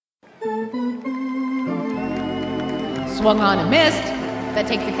Swung on and missed. That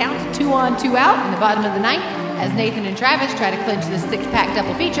takes the count to 2 on, 2 out in the bottom of the ninth as Nathan and Travis try to clinch this six-pack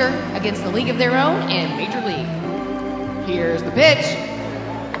double feature against the League of Their Own and Major League. Here's the pitch.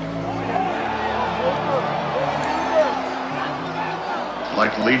 I'd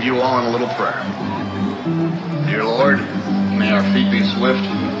like to lead you all in a little prayer. Dear Lord, may our feet be swift,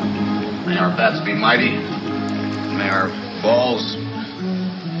 may our bats be mighty, may our balls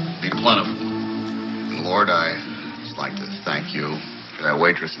be plentiful. And Lord, I'd just like to thank you for that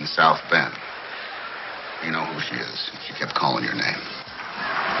waitress in South Bend. You know who she is. She kept calling your name.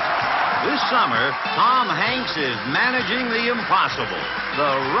 This summer, Tom Hanks is managing the impossible,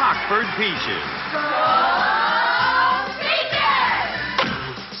 the Rockford Peaches.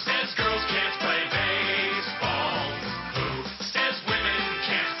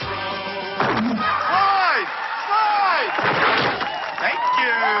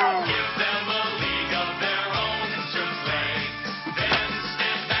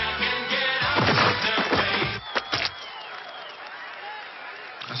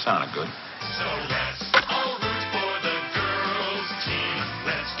 Sounded good. So let's all root for the girls' team.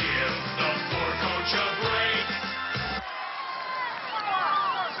 Let's give the poor coach a break.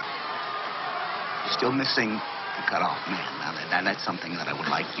 You're still missing the cutoff man. Now, that's something that I would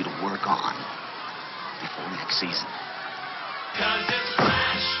like you to work on before next season. 'Cause it's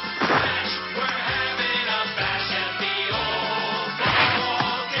Flash, Flash. We're having a bash at the old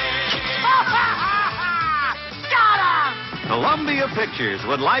ball game. Got him! Columbia Pictures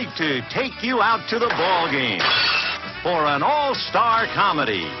would like to take you out to the ball game for an all-star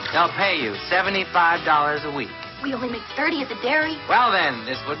comedy. They'll pay you $75 a week. We only make 30 at the dairy. Well, then,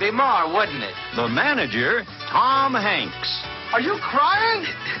 this would be more, wouldn't it? The manager, Tom Hanks. Are you crying?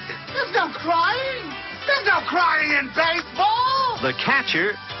 There's no crying. There's no crying in baseball. The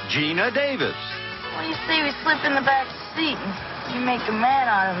catcher, Gina Davis. What do you say we slip in the back seat and you make a man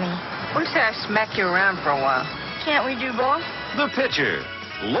out of me? What if I smack you around for a while? Can't we do both? The pitcher,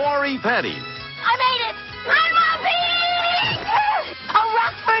 Lori Petty. I made it! I'm a peach! A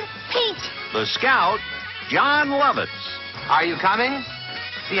Rockford peach! The scout, John Lovitz. Are you coming?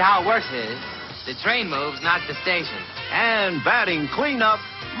 See how it works is, the train moves, not the station. And batting cleanup,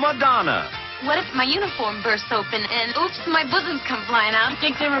 Madonna. What if my uniform bursts open and oops, my bosoms come flying out? You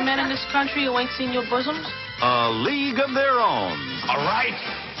think there are men in this country who ain't seen your bosoms? A League of Their Own. All right.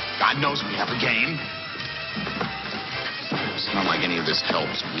 God knows we have a game. It's not like any of this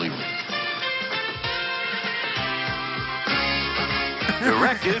helps, believe me.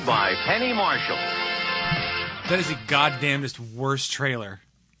 Directed by Penny Marshall. That is the goddamnedest worst trailer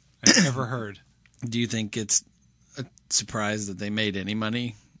I've ever heard. Do you think it's a surprise that they made any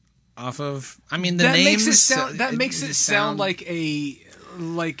money off of? I mean, the that names makes it sound like a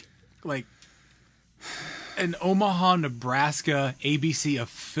like an Omaha, Nebraska ABC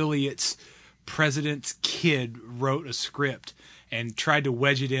affiliate's president's kid wrote a script and tried to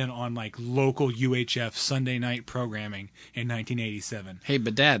wedge it in on like local UHF Sunday night programming in 1987. Hey,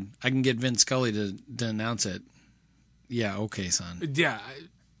 but Dad, I can get Vince Scully to announce it. Yeah, okay, son. Yeah,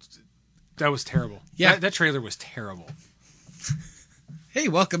 that was terrible. Yeah. That trailer was terrible. Hey,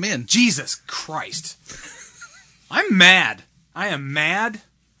 welcome in. Jesus Christ. I'm mad. I am mad.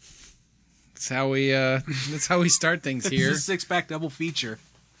 That's how we start things here. This is a six-pack double feature.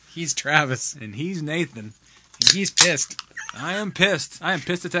 He's Travis. And he's Nathan. And he's pissed. I am pissed. I am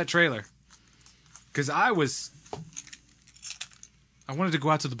pissed at that trailer. Because I wanted to go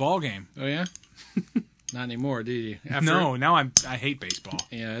out to the ball game. Oh, yeah? Not anymore, do you? No, now I hate baseball.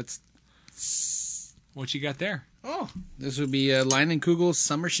 Yeah, it's... What you got there? Oh, this would be Leinenkugel's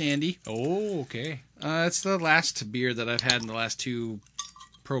Summer Shandy. Oh, okay. It's the last beer that I've had in the last two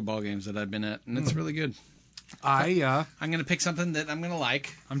pro ball games that I've been at, and it's really good. I'm going to pick something that I'm going to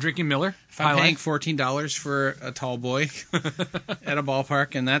like. I'm drinking Miller. If I'm paying $14 for a tall boy at a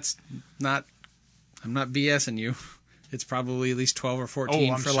ballpark, and that's not... I'm not BSing you. It's probably at least 12 or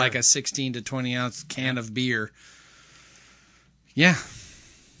 14 for like a 16 to 20 ounce can of beer. Yeah.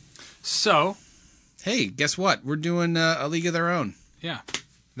 So... Hey, guess what? We're doing A League of Their Own. Yeah.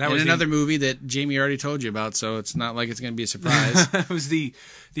 That was another movie that Jamie already told you about, so it's not like it's going to be a surprise. That was the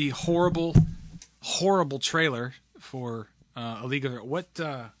horrible trailer for A League of Their Own. What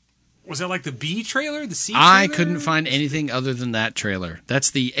was that, like the B trailer, the C trailer? I couldn't find anything other than that trailer. That's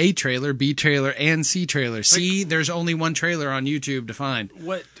the A trailer, B trailer, and C trailer. C, there's only one trailer on YouTube to find.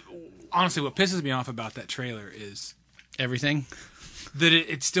 Honestly, what pisses me off about that trailer is everything. That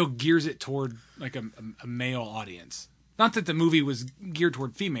it still gears it toward like a male audience. Not that the movie was geared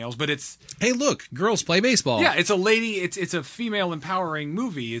toward females, but it's... Hey, look, girls play baseball. Yeah, it's a lady... It's a female empowering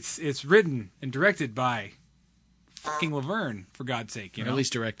movie. It's written and directed by fucking Laverne, for God's sake. You know? Or at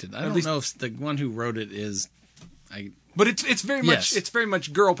least directed. I don't know if the one who wrote it is... But it's very much it's very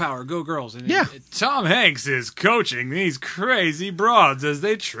much girl power, go girls. And yeah. Tom Hanks is coaching these crazy broads as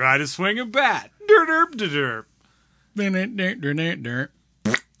they try to swing a bat. Derp.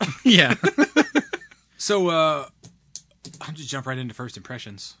 Yeah. So I'll just jump right into first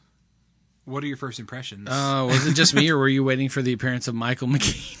impressions. What are your first impressions? Was it just me, or were you waiting for the appearance of Michael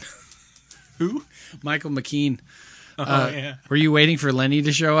McKean? Who? Michael McKean. Yeah. Were you waiting for Lenny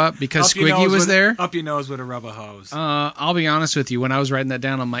to show up because Squiggy was there? Up your nose with a rubber hose. I'll be honest with you. When I was writing that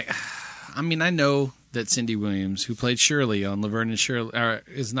down, I'm like, I mean, I know that Cindy Williams, who played Shirley on Laverne and Shirley,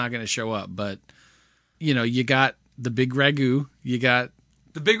 is not going to show up. But, you know, you got the Big Ragu. You got...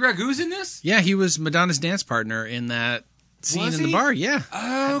 The Big Ragu's in this? Yeah, he was Madonna's dance partner in that scene in the bar. Yeah.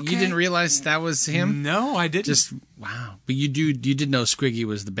 Oh, okay. You didn't realize that was him? No, I didn't. Just, wow. But you did know Squiggy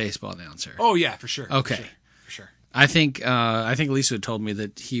was the baseball announcer. Oh, yeah, for sure. Okay. For sure. I think Lisa had told me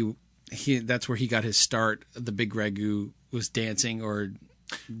that he that's where he got his start. The Big Ragu was dancing or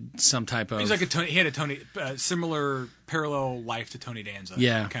some type of... He's like he had a Tony similar parallel life to Tony Danza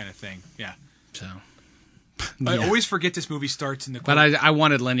kind of thing. Yeah. So... I always forget this movie starts in the... But I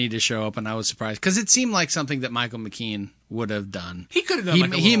wanted Lenny to show up, and I was surprised. Because it seemed like something that Michael McKean would have done. He could have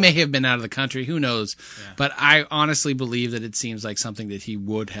done He may have been out of the country. Who knows? Yeah. But I honestly believe that it seems like something that he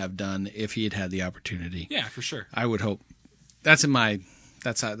would have done if he had had the opportunity. Yeah, for sure. I would hope. That's what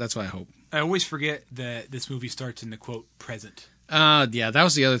I hope. I always forget that this movie starts in the, quote, present. Yeah, that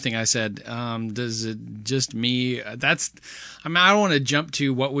was the other thing I said. Does it just me? I don't want to jump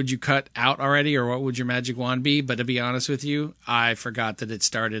to what would you cut out already or what would your magic wand be, but to be honest with you, I forgot that it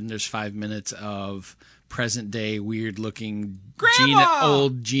started and there's 5 minutes of present day weird looking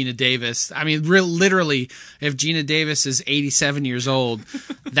old Gina Davis. I mean, literally, if Gina Davis is 87 years old,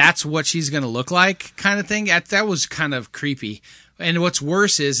 that's what she's going to look like kind of thing. That was kind of creepy. And what's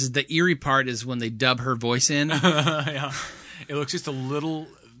worse is the eerie part is when they dub her voice in. Yeah. It looks just a little...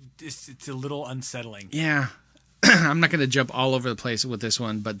 It's a little unsettling. Yeah. I'm not going to jump all over the place with this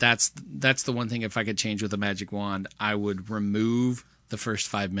one, but that's the one thing if I could change with a magic wand, I would remove the first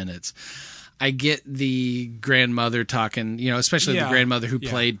 5 minutes. I get the grandmother talking, you know, especially the grandmother who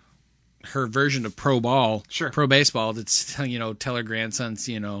played her version of pro ball, pro baseball, that's, you know, tell her grandsons,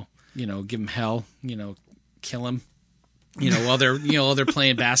 you know, give him hell, you know, kill him, while they're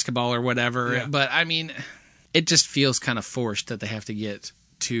playing basketball or whatever. Yeah. But I mean... It just feels kind of forced that they have to get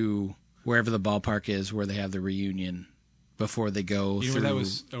to wherever the ballpark is where they have the reunion before they go through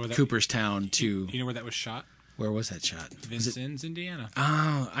Cooperstown to... You know where that was shot? Where was that shot? Vincennes, Indiana.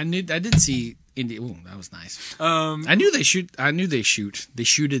 Oh, I did see India. Ooh, that was nice. I knew they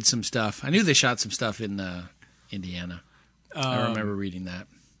shooted some stuff. I knew they shot some stuff in Indiana. I remember reading that.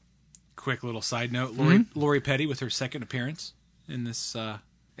 Quick little side note: Lori Petty with her second appearance in this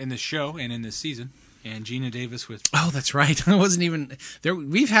show and in this season. And Gina Davis with... Oh, that's right. I wasn't even... there.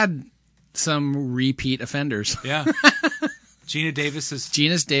 We've had some repeat offenders. Yeah. Gina Davis's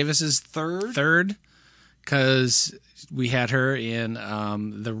third, because we had her in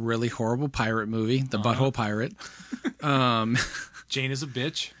the really horrible pirate movie, The Butthole Pirate. Jane is a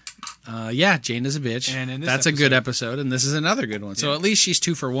bitch. Yeah, Jane is a bitch. And that's a good episode, and this is another good one. Yeah. So at least she's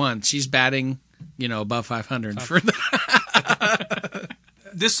 2 for 1. She's batting, above 500 for that.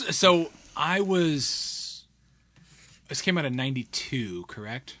 This came out in 92,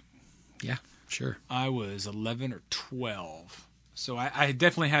 correct? Yeah, sure. I was 11 or 12. So I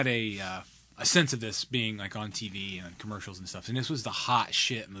definitely had a sense of this being like on TV and commercials and stuff. And this was the hot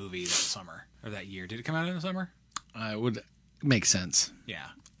shit movie that summer or that year. Did it come out in the summer? It would make sense. Yeah.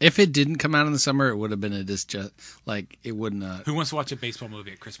 If it didn't come out in the summer, it would have been it wouldn't. Who wants to watch a baseball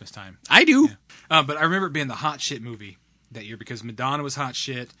movie at Christmas time? I do. Yeah. But I remember it being the hot shit movie that year because Madonna was hot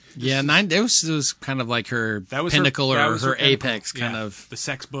shit. It was kind of like her pinnacle or her apex kind of. The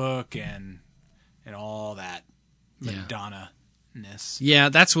Sex Book and all that Madonna-ness. Yeah,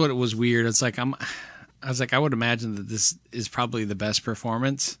 that's what it was weird. It's like I would imagine that this is probably the best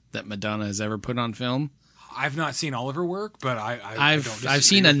performance that Madonna has ever put on film. I've not seen all of her work, but I've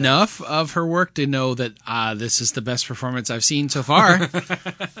seen enough of her work to know that this is the best performance I've seen so far.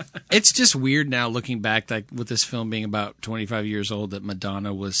 It's just weird now looking back, like with this film being about 25 years old, that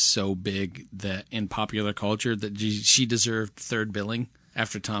Madonna was so big that in popular culture that she deserved third billing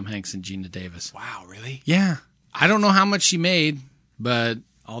after Tom Hanks and Gina Davis. Wow, really? Yeah. I don't know how much she made, but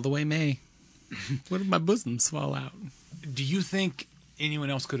all the way May. What did my bosoms fall out? Do you think anyone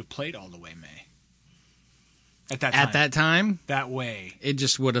else could have played All the Way May? At that time. At that time, that way. It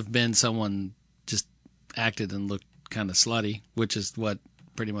just would have been someone just acted and looked kind of slutty, which is what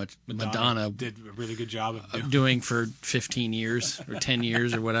pretty much Madonna did a really good job of doing for 15 years or 10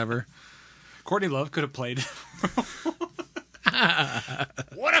 years or whatever. Courtney Love could have played.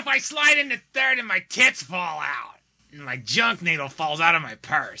 What if I slide into third and my tits fall out? And my junk needle falls out of my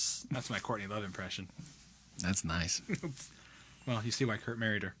purse. That's my Courtney Love impression. That's nice. Well, you see why Kurt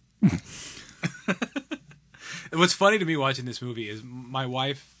married her. What's funny to me watching this movie is my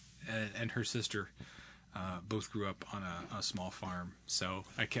wife and her sister both grew up on a small farm, so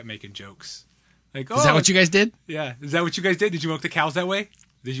I kept making jokes. Like, is that what you guys did? Yeah. Is that what you guys did? Did you milk the cows that way?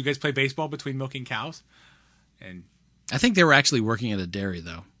 Did you guys play baseball between milking cows? And I think they were actually working at a dairy,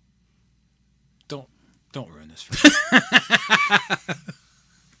 though. Don't ruin this for me.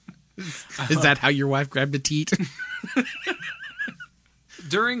 Is that how your wife grabbed a teat?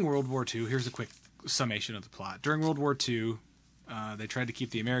 During World War II, here's a quick summation of the plot. During World War II, they tried to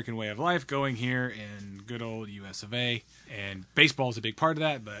keep the American way of life going here in good old US of A. And baseball is a big part of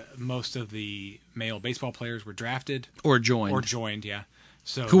that, but most of the male baseball players were drafted. Or joined. Yeah.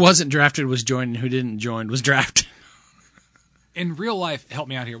 So who wasn't drafted was joined, and who didn't join was drafted. In real life, help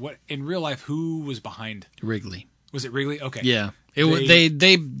me out here. In real life, who was behind Wrigley? Was it Wrigley? Okay. Yeah.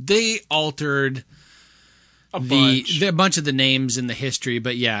 They altered a bunch of the names in the history,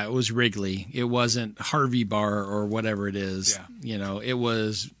 but yeah, it was Wrigley. It wasn't Harvey Barr or whatever it is. Yeah. It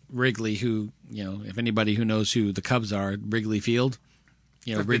was Wrigley who, if anybody who knows who the Cubs are, Wrigley Field.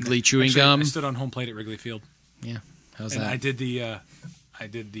 Wrigley chewing gum. I stood on home plate at Wrigley Field. Yeah. How's and that? I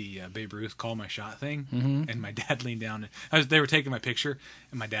did the Babe Ruth call my shot thing, and my dad leaned down. They were taking my picture,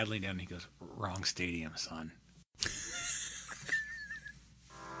 and my dad leaned down and he goes, "Wrong stadium, son."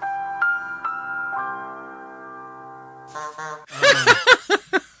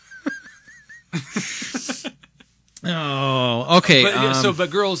 Oh, okay. But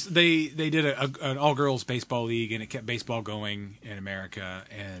girls, they did an all girls baseball league, and it kept baseball going in America,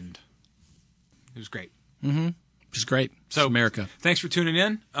 and it was great. Mm-hmm. Which is great. So it's America. Thanks for tuning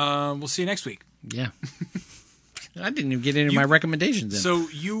in. We'll see you next week. Yeah. I didn't even get any of my recommendations in. So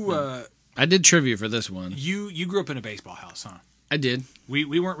you, I did trivia for this one. You grew up in a baseball house, huh? I did.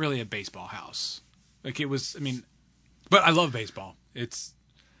 We weren't really a baseball house. Like it was. I mean, but I love baseball.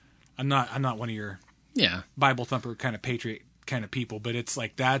 I'm not one of your Bible thumper kind of patriot kind of people, but it's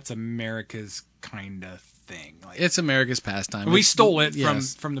like that's America's kind of thing. Like, it's America's pastime. We stole it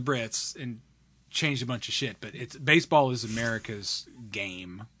from the Brits and changed a bunch of shit, but baseball is America's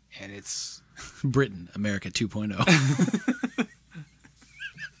game, and it's Britain, America 2.0.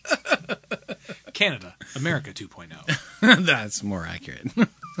 Canada, America 2.0. That's more accurate.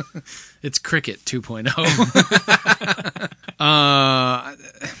 It's cricket 2.0.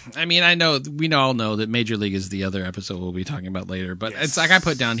 I mean, we all know that Major League is the other episode we'll be talking about later, but It's like I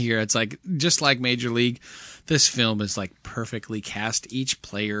put down here, it's like, just like Major League, this film is like perfectly cast. Each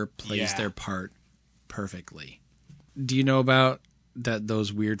player plays their part perfectly. Do you know about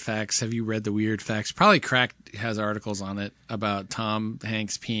those weird facts? Have you read the weird facts? Probably Cracked has articles on it about Tom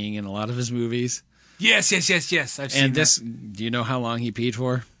Hanks peeing in a lot of his movies. Yes. I've seen this. Do you know how long he peed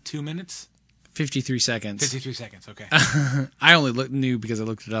for? 2 minutes? 53 seconds. 53 seconds, okay. I only knew because I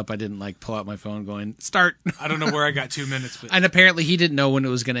looked it up. I didn't pull out my phone going, start. I don't know where I got 2 minutes. But... And apparently he didn't know when it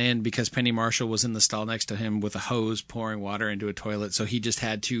was going to end because Penny Marshall was in the stall next to him with a hose pouring water into a toilet. So he just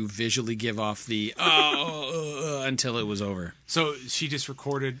had to visually give off the until it was over. So she just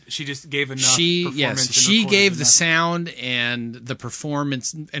gave enough performance. She gave the sound and the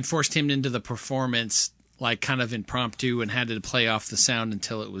performance and forced him into the performance like kind of impromptu and had to play off the sound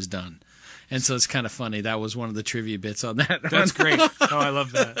until it was done. And so it's kind of funny. That was one of the trivia bits on that. That's great. Oh, I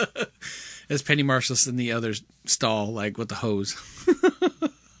love that. As Penny Marshall's in the other stall, like with the hose.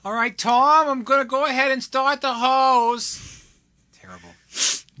 All right, Tom, I'm going to go ahead and start the hose. Terrible.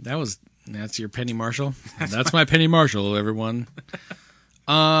 That's your Penny Marshall? That's my Penny Marshall, everyone.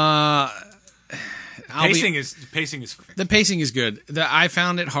 Pacing is the pacing is good. I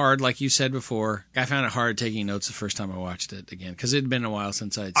found it hard, like you said before. I found it hard taking notes the first time I watched it again because it had been a while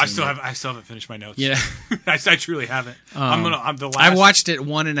since I'd seen it. I still haven't finished my notes. Yeah, I truly haven't. I watched it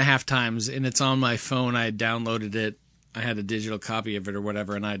 1.5 times, and it's on my phone. I downloaded it. I had a digital copy of it or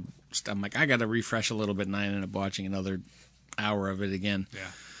whatever, and I'm like, I got to refresh a little bit, and I ended up watching another hour of it again. Yeah,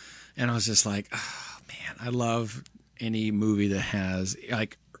 and I was just like, oh man, I love any movie that has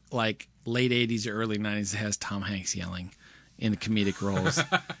like late 80s or early 90s that has Tom Hanks yelling in comedic roles.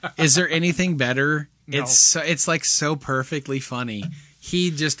 Is there anything better? No. It's like so perfectly funny.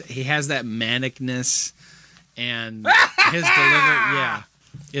 He has that manicness and his delivery. Yeah,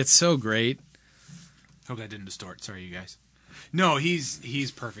 it's so great. Hope that didn't distort. Sorry, you guys. No,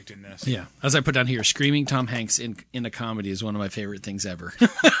 he's perfect in this. Yeah. As I put down here, screaming Tom Hanks in a comedy is one of my favorite things ever.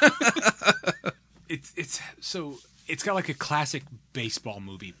 It's got like a classic baseball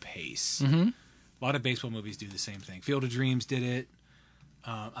movie pace. Mm-hmm. A lot of baseball movies do the same thing. Field of Dreams did it.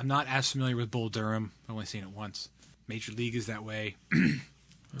 I'm not as familiar with Bull Durham. I've only seen it once. Major League is that way.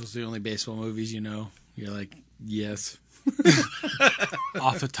 Those are the only baseball movies you know. You're like, yes.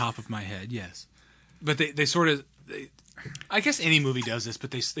 Off the top of my head, yes. But they sort of... I guess any movie does this,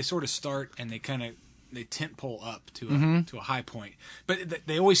 but they sort of start and they tent pole up to a high point. But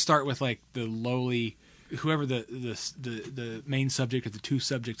they always start with like the lowly, whoever the main subject or the two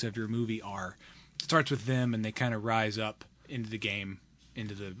subjects of your movie are, starts with them and they kind of rise up into the game,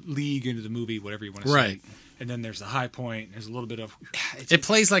 into the league, into the movie, whatever you want to say. Right. And then there's the high point. There's a little bit of... It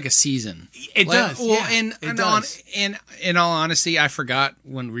plays like a season. It does. Well, yeah, it does. In all honesty, I forgot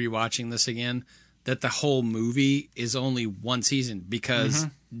when rewatching this again that the whole movie is only one season because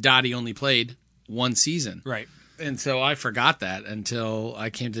Dottie only played one season. Right. And so I forgot that until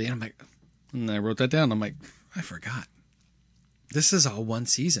I came to the end. I'm like, and I wrote that down. I'm like, I forgot. This is all one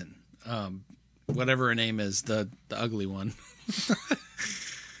season. Whatever her name is, the ugly one.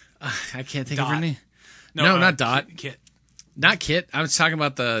 I can't think of her name. No, not Dot. Kit. Not Kit. I was talking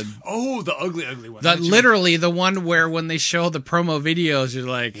about the ugly one. Literally the one where when they show the promo videos, you're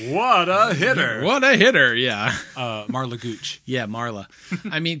like, what a hitter. What a hitter, yeah. Marla Gooch. Yeah, Marla.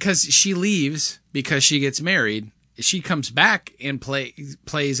 I mean, because she leaves because she gets married. She comes back and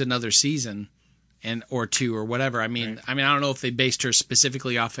plays another season or two or whatever. I mean, right. I don't know if they based her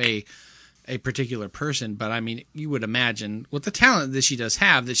specifically off a particular person, but I mean, you would imagine with the talent that she does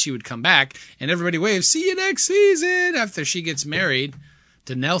have that she would come back and everybody waves, see you next season after she gets married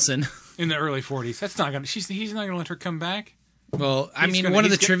to Nelson. In the early 40s. That's not going to, he's not going to let her come back. Well, one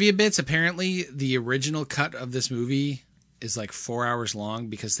of the trivia bits, apparently the original cut of this movie is like 4 hours long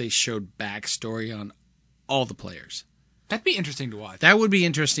because they showed backstory on all the players. That'd be interesting to watch. That would be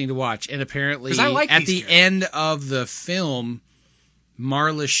interesting to watch. And apparently at the end of the film,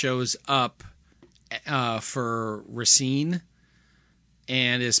 Marla shows up for Racine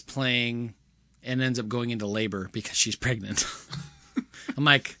and is playing and ends up going into labor because she's pregnant. I'm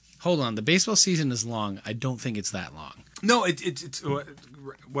like, hold on, the baseball season is long. I don't think it's that long. No, it's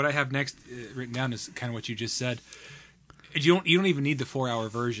what I have next written down is kind of what you just said. You don't even need the 4-hour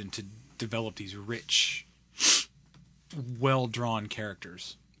version to develop these rich, well-drawn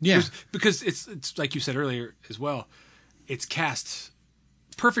characters. Yeah, because it's like you said earlier as well. It's cast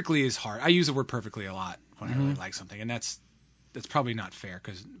perfectly is hard. I use the word perfectly a lot when I really like something, and that's probably not fair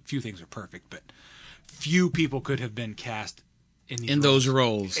because few things are perfect, but few people could have been cast in those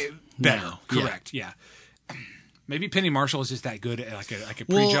roles better. No. Correct. Yeah. Maybe Penny Marshall is just that good at like a pre-job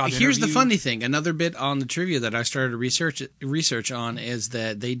Well, here's interview. the funny thing. Another bit on the trivia that I started research on is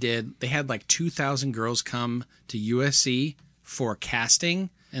that they had like 2,000 girls come to USC for casting,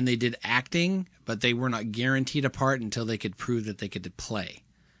 and they did acting, but they were not guaranteed a part until they could prove that they could play.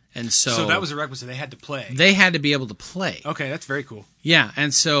 And so that was a requisite. They had to play. They had to be able to play. Okay, that's very cool. Yeah,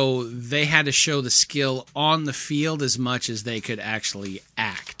 and so they had to show the skill on the field as much as they could actually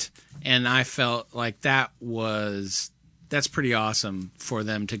act. And I felt like that's pretty awesome for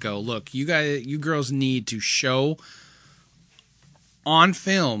them to go, look, you girls need to show on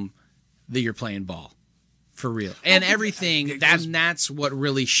film that you're playing ball for real. And everything, that's what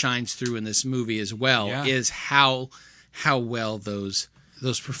really shines through in this movie as well, is how well those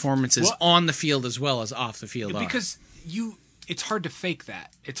performances on the field as well as off the field are. Because it's hard to fake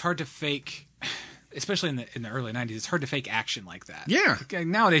that. It's hard to fake, especially in the early 90s, it's hard to fake action like that. Yeah. Like,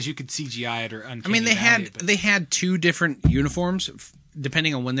 nowadays you could CGI it or uncanny they had two different uniforms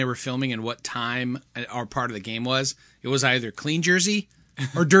depending on when they were filming and what time or part of the game was. It was either clean jersey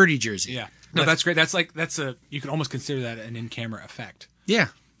or dirty jersey. Yeah. No, that's great. You can almost consider that an in-camera effect. Yeah.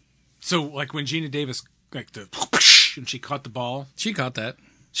 So like when Gina Davis and she caught the ball. She caught that.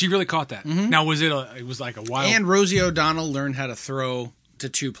 She really caught that. Mm-hmm. Now it was like a wild. And Rosie O'Donnell learned how to throw to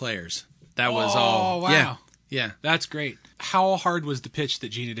two players. That was all. Oh wow. Yeah. That's great. How hard was the pitch that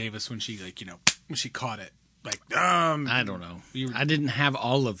Gina Davis when she when she caught it? Like I don't know. I didn't have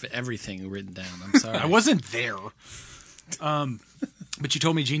all of everything written down. I'm sorry. I wasn't there. But you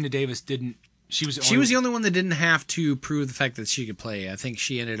told me Gina Davis didn't. She was the only one that didn't have to prove the fact that she could play. I think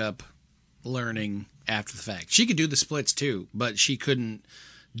she ended up learning after the fact. She could do the splits too, but she couldn't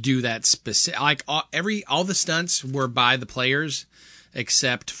do that specific. Like all the stunts were by the players,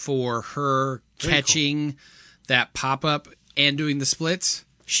 except for her catching that pop up and doing the splits.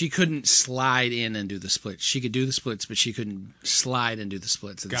 she couldn't slide in and do the splits. She could do the splits, but she couldn't slide and do the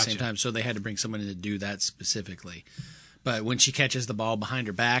splits at the same time. So they had to bring someone in to do that specifically. But when she catches the ball behind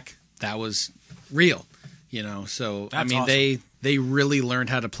her back, that was real, you know. So That's awesome. They really learned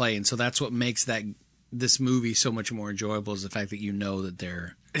how to play, and so that's what makes this movie so much more enjoyable is the fact that you know that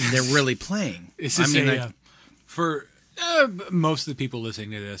they're really playing. For most of the people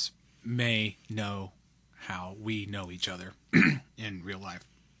listening to this may know how we know each other in real life.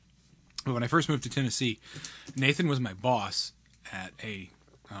 But when I first moved to Tennessee, Nathan was my boss at a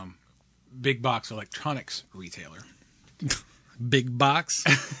big box electronics retailer. Big box?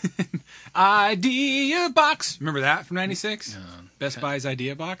 Idea Box. Remember that from 96? Best Buy's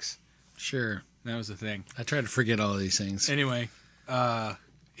Idea Box? Sure. That was the thing. I try to forget all these things. Anyway,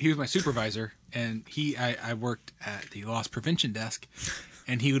 he was my supervisor, and I worked at the loss prevention desk,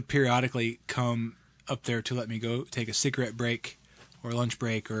 and he would periodically come up there to let me go take a cigarette break or lunch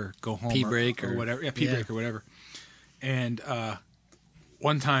break or go home pee break or whatever. Yeah, pee break or whatever. And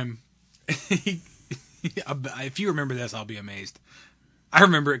one time, if you remember this, I'll be amazed. I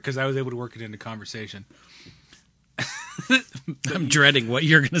remember it because I was able to work it into conversation. I'm dreading what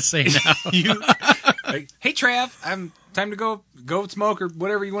you're going to say now. Like, hey, Trav, I'm time to go smoke or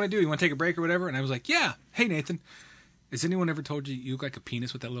whatever you want to do. You want to take a break or whatever? And I was like, yeah. Hey, Nathan, has anyone ever told you look like a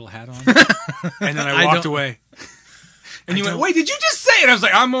penis with that little hat on? And then I walked away. And you went, wait, did you just say it? I was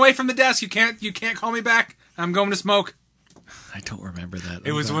like, I'm away from the desk. You can't call me back. I'm going to smoke. I don't remember that.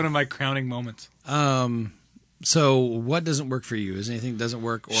 It was one of my crowning moments. So what doesn't work for you? Is anything that doesn't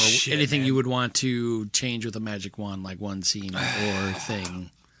work or anything you would want to change with a magic wand, like one scene or thing?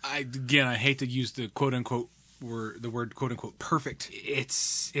 I hate to use the quote unquote the word quote unquote perfect.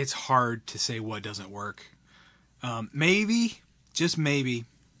 It's hard to say what doesn't work. Maybe, just maybe,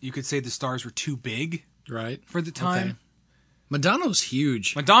 you could say the stars were too big, right, for the time. Okay. Madonna was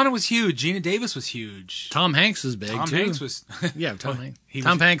huge. Madonna was huge. Gina Davis was huge. Tom Hanks was big. Tom too. Hanks was Tom Hanks.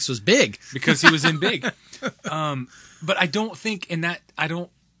 Tom Hanks was big because he was in Big. But I don't think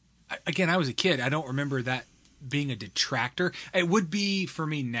again, I was a kid. I don't remember that being a detractor. It would be for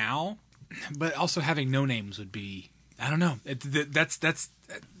me now, but also having no names would be, I don't know.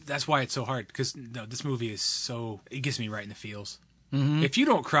 That's why it's so hard, because this movie is it gets me right in the feels. Mm-hmm. If you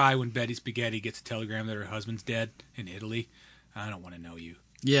don't cry when Betty Spaghetti gets a telegram that her husband's dead in Italy, I don't want to know you.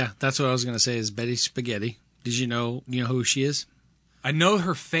 Yeah, that's what I was going to say is Betty Spaghetti. Did you know who she is? I know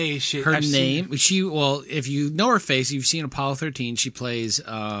her face. Her name. If you know her face, you've seen Apollo 13. She plays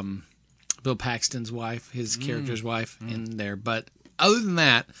Bill Paxton's wife, his character's wife in there. But other than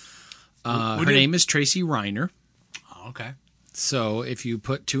that, her name is Tracy Reiner. Oh, okay. So if you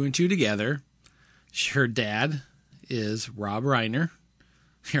put two and two together, her dad is Rob Reiner.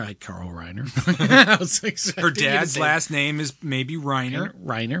 You're like Carl Reiner. Her dad's last name is maybe Reiner.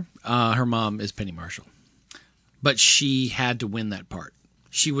 Reiner. Her mom is Penny Marshall. But she had to win that part.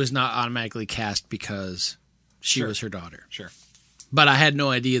 She was not automatically cast because she was her daughter. Sure. But I had no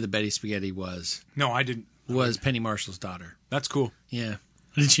idea that Betty Spaghetti was. No, I didn't. Was Penny Marshall's daughter. That's cool. Yeah.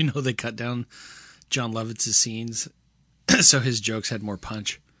 Did you know they cut down John Lovitz's scenes so his jokes had more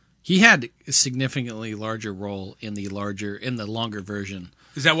punch? He had a significantly larger role in the longer version.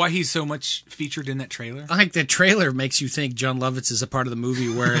 Is that why he's so much featured in that trailer? I think the trailer makes you think John Lovitz is a part of the movie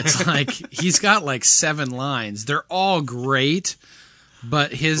where it's like he's got like 7 lines. They're all great,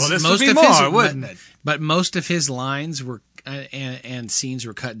 but most of his lines were and scenes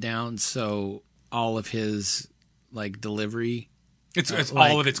were cut down, so all of his like delivery, it's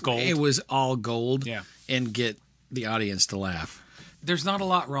all of it's gold. It was all gold, yeah, and get the audience to laugh. There's not a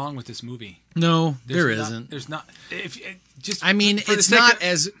lot wrong with this movie. No, there isn't. There's not. It's not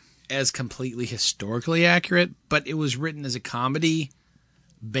as completely historically accurate, but it was written as a comedy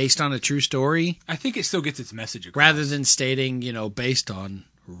based on a true story. I think it still gets its message across. Rather than stating, based on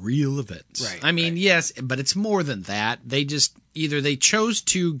real events. Right. Yes, but it's more than that. They just either they chose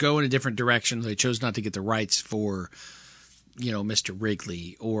to go in a different direction, or they chose not to get the rights for, Mr.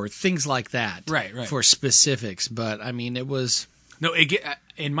 Wrigley or things like that. Right. For specifics, but it was. No,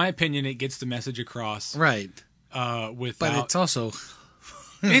 in my opinion, it gets the message across. Right. But it's also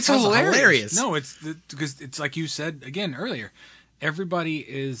it's hilarious. hilarious. No, because it's like you said again earlier.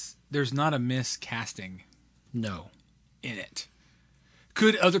 There's not a miscasting. No. In it.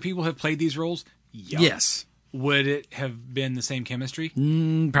 Could other people have played these roles? Yes. Would it have been the same chemistry?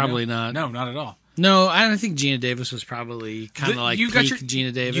 Probably not. No, not at all. No, I don't think Gina Davis was probably kind of like peak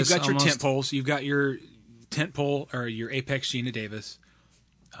Gina Davis. You've got almost. your tent poles. You've got your tent pole or your apex Gina Davis.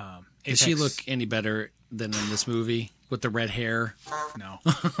 Does she look any better than in this movie with the red hair? No.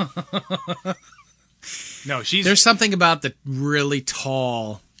 No, There's something about the really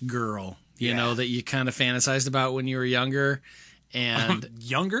tall girl, you know, that you kind of fantasized about when you were younger. And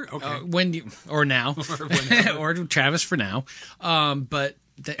younger? Okay. Or now. Or Travis for now. But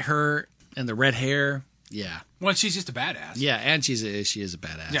her and the red hair, yeah. Well, she's just a badass. Yeah, and she is a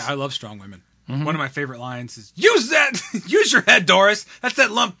badass. Yeah, I love strong women. Mm-hmm. One of my favorite lines is, use your head, Doris. That's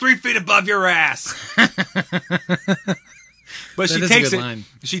that lump 3 feet above your ass. But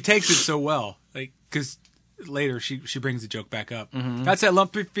she takes it so well. Like, because later she brings the joke back up. Mm-hmm. That's that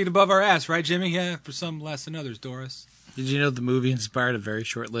lump 3 feet above our ass, right, Jimmy? Yeah, for some less than others, Doris. Did you know the movie inspired a very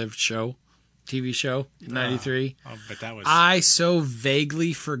short-lived TV show in 93? Oh, but that was... I so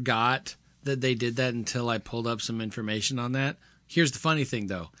vaguely forgot that they did that until I pulled up some information on that. Here's the funny thing,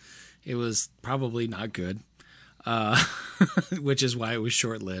 though. It was probably not good, which is why it was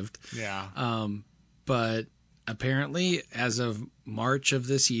short-lived. Yeah. But apparently, as of March of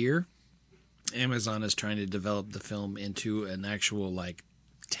this year, Amazon is trying to develop the film into an actual,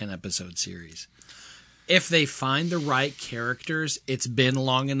 10-episode series. If they find the right characters, it's been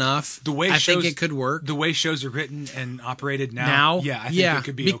long enough. I think it could work. The way shows are written and operated now, I think it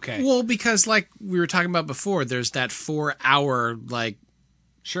could be okay. Well, because like we were talking about before, there's that 4-hour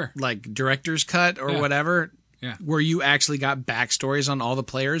director's cut or whatever, where you actually got backstories on all the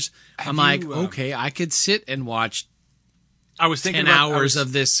players. Okay, I could sit and watch. I was thinking 10 hours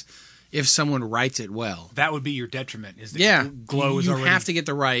of this. If someone writes it well, that would be your detriment. Is that Glow is already... You have to get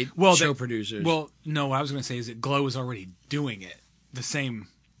the right show producers. Well, no, what I was going to say is that Glow is already doing it the same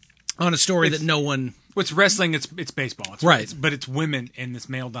on a story that no one. It's wrestling. It's baseball. Right, but it's women in this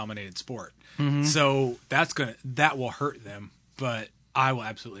male-dominated sport. Mm-hmm. So that will hurt them. But I will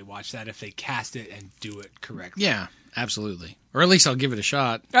absolutely watch that if they cast it and do it correctly. Yeah, absolutely. Or at least I'll give it a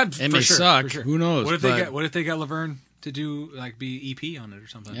shot. It may suck. Who knows? What if they got Laverne to do be EP on it or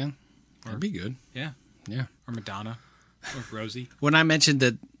something? Yeah. That'd be good. Yeah. Yeah. Or Madonna. Or Rosie. When I mentioned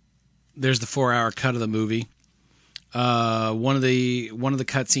that there's the 4-hour cut of the movie, one of the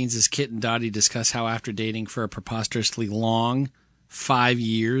cut scenes is Kit and Dottie discuss how after dating for a preposterously long 5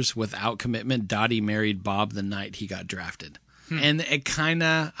 years without commitment, Dottie married Bob the night he got drafted. And it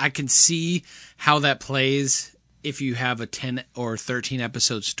I can see how that plays if you have a 10 or 13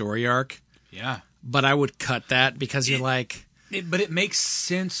 episode story arc. Yeah. But I would cut that because but it makes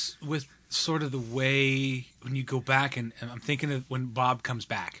sense with sort of the way when you go back, and I'm thinking of when Bob comes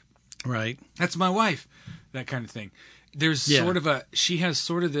back. Right. That's my wife. That kind of thing. There's she has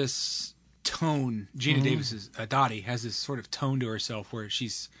sort of this tone. Gina Davis's Dottie has this sort of tone to herself where she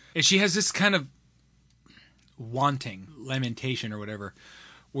has this kind of wanting lamentation or whatever,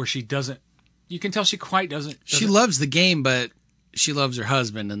 where she doesn't. You can tell she quite doesn't. She loves the game, but she loves her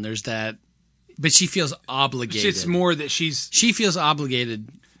husband, and there's that. But she feels obligated. It's more that she feels obligated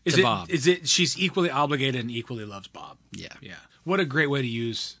to Bob. She's equally obligated and equally loves Bob. Yeah. Yeah. What a great way to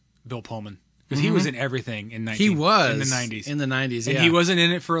use Bill Pullman. Because he was in everything in the 90s. In the 90s, And he wasn't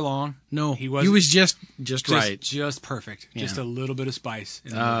in it for long. No. He was just right. Just perfect. Yeah. Just a little bit of spice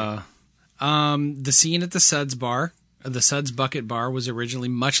in the movie. The scene at the Suds bar, the Suds Bucket Bar, was originally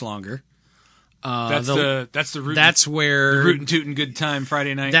much longer. That's the root. That's where the rootin' tootin' good time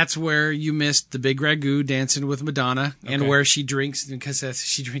Friday night. That's where you missed the big ragu dancing with Madonna, and where she drinks because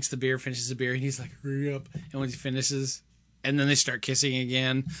she drinks the beer, finishes the beer, and he's like, "Hurry up!" And when he finishes, and then they start kissing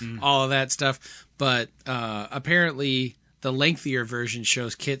again, all of that stuff. But apparently, the lengthier version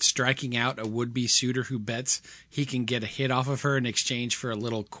shows Kit striking out a would-be suitor who bets he can get a hit off of her in exchange for a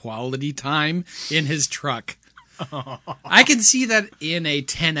little quality time in his truck. I can see that in a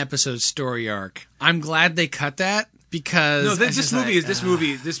 10-episode story arc. I'm glad they cut that because this movie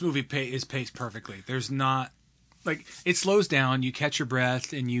is paced perfectly. There's not it slows down, you catch your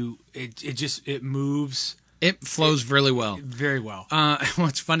breath, and it moves. It flows really well. Very well.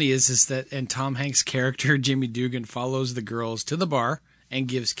 What's funny is that and Tom Hanks' character Jimmy Dugan follows the girls to the bar and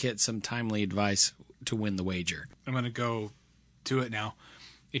gives Kit some timely advice to win the wager. I'm going to go to it now.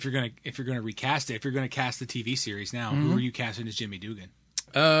 If you're gonna recast it, if you're gonna cast the TV series now, who are you casting as Jimmy Dugan?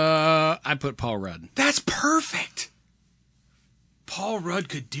 I put Paul Rudd. That's perfect. Paul Rudd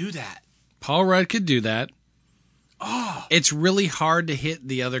could do that. Oh, it's really hard to hit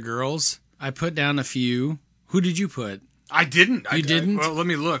the other girls. I put down a few. Who did you put? I didn't. You didn't? Well, let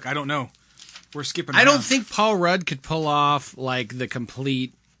me look. I don't know. We're skipping around. I don't think Paul Rudd could pull off the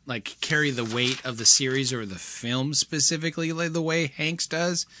complete. Carry the weight of the series or the film specifically the way Hanks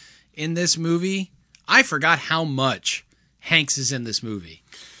does in this movie. I forgot how much Hanks is in this movie.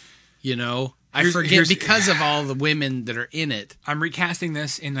 I forget because of all the women that are in it. I'm recasting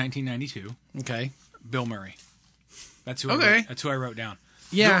this in 1992. Okay. Bill Murray. That's who I wrote down.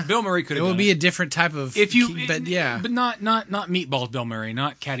 Yeah, Bill Murray could have. It would done be a different type of. but not Meatballs Bill Murray,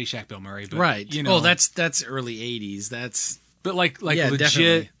 not Caddyshack Bill Murray, but right. You know, that's early '80s. That's but legit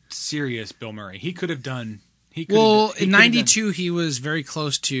definitely. serious Bill Murray. He could have done. In '92 he was very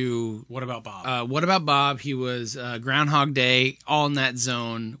close to. What About Bob? What About Bob? He was Groundhog Day, all in that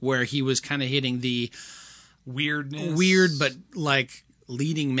zone where he was kind of hitting the weird, but like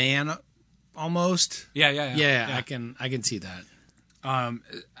leading man almost. Yeah. I can see that.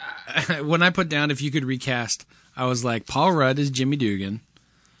 When I put down if you could recast, I was like Paul Rudd is Jimmy Dugan,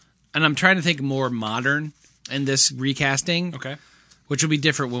 and I'm trying to think more modern in this recasting. Okay. Which will be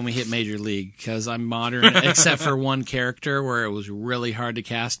different when we hit Major League, because I'm modern, except for one character where it was really hard to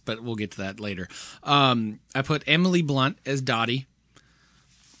cast, but we'll get to that later. I put Emily Blunt as Dottie,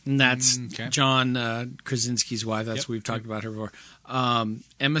 and that's John Krasinski's wife. We've talked about her before.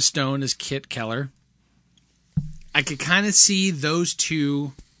 Emma Stone as Kit Keller. I could kind of see those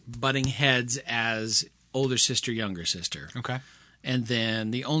two butting heads as older sister, younger sister. Okay. And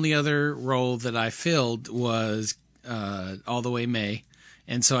then the only other role that I filled was All the Way May,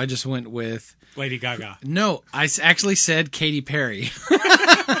 and so I just went with Lady Gaga. No, I actually said Katy Perry.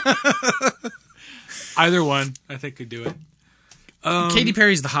 Either one, I think, could do it. Katy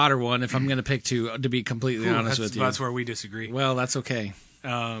Perry's the hotter one, if I'm going to pick two, to be completely honest with you. That's where we disagree. Well, that's okay.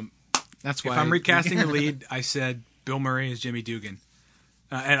 That's why. If I'm recasting the lead, I said Bill Murray as Jimmy Dugan,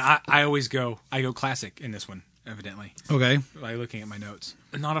 and I always go classic in this one. Evidently, okay. By looking at my notes,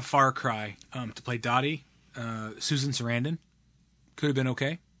 not a far cry to play Dottie. Susan Sarandon could have been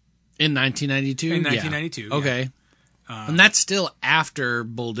okay in 1992. In 1992, yeah. Okay, and that's still after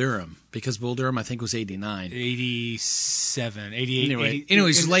Bull Durham, because Bull Durham I think was 89, 87, 88.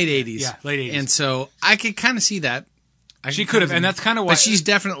 Anyways, late 80s. Yeah, late 80s. And so I could kind of see that. She could have, and that's kind of why. But she's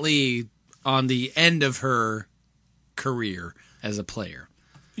definitely on the end of her career as a player.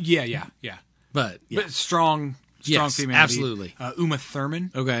 Yeah. But strong female. Absolutely. Uma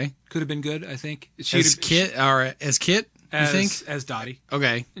Thurman. Okay, could have been good. I think as Kit. You think as Dottie?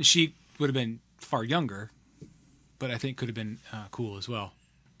 Okay, she would have been far younger, but I think could have been cool as well.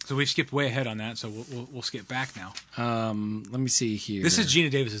 So we've skipped way ahead on that. So we'll skip back now. Let me see here. This is Gina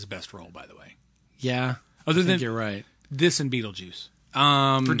Davis's best role, by the way. Yeah, I think you're right. This and Beetlejuice,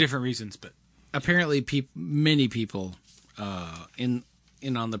 for different reasons, but apparently many people in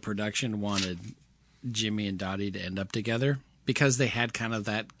on the production wanted Jimmy and Dottie to end up together because they had kind of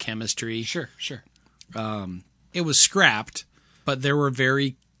that chemistry. Sure. It was scrapped, but there were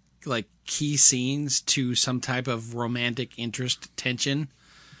very key scenes to some type of romantic interest tension.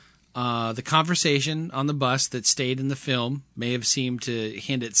 The conversation on the bus that stayed in the film may have seemed to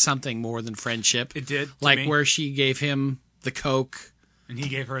hint at something more than friendship. It did, where she gave him the Coke and he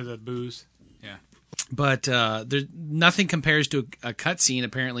gave her the booze. Yeah. But nothing compares to a cutscene,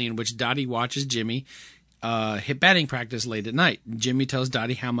 apparently, in which Dottie watches Jimmy hit batting practice late at night. Jimmy tells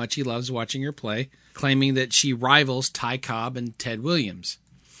Dottie how much he loves watching her play, claiming that she rivals Ty Cobb and Ted Williams.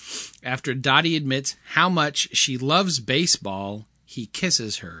 After Dottie admits how much she loves baseball, he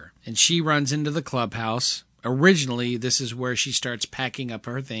kisses her, and she runs into the clubhouse. Originally, this is where she starts packing up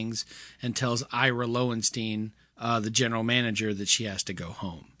her things and tells Ira Lowenstein, the general manager, that she has to go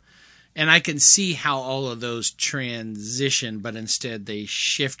home. And I can see how all of those transition, but instead they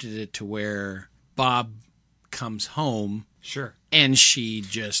shifted it to where Bob comes home. Sure. And she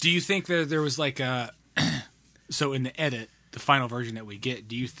just... Do you think that there was so in the edit, the final version that we get,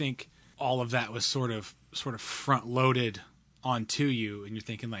 do you think all of that was sort of front-loaded onto you, and you're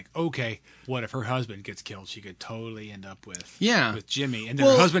thinking okay, what if her husband gets killed? She could totally end up with Jimmy, and then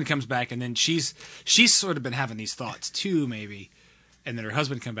her husband comes back, and then she's sort of been having these thoughts too, maybe, and then her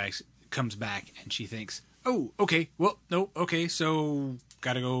husband comes back, and she thinks, oh, okay, well, no, okay, so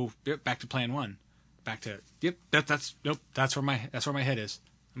gotta go back to plan one, back to that's where my head is.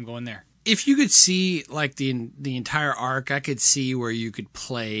 I'm going there. If you could see the entire arc, I could see where you could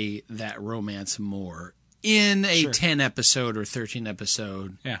play that romance more in a 10 episode or 13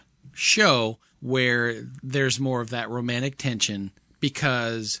 episode show where there's more of that romantic tension,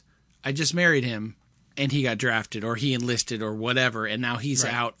 because I just married him and he got drafted or he enlisted or whatever, and now he's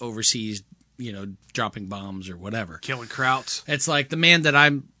out overseas, dropping bombs or whatever. Killing Krauts. It's like the man that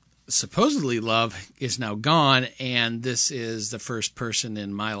I'm supposedly love is now gone, and this is the first person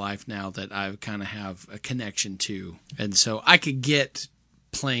in my life now that I kind of have a connection to. And so I could get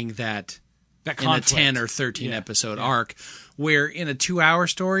playing that in a 10 or 13 episode arc, where in a 2-hour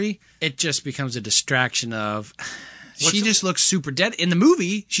story, it just becomes a distraction of... She just looks super dead. In the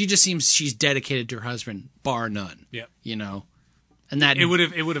movie, she just seems she's dedicated to her husband, bar none. Yep. And that it would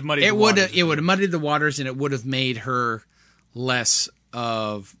have muddied the waters. It would have muddied the waters, and it would have made her less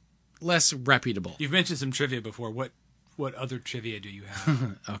of less reputable. You've mentioned some trivia before. What other trivia do you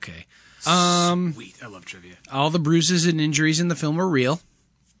have? Okay. Sweet. I love trivia. All the bruises and injuries in the film are real.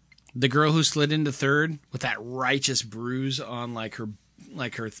 The girl who slid into third with that righteous bruise on like her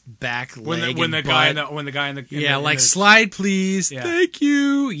back leg when the guy in the slide please, Yeah. thank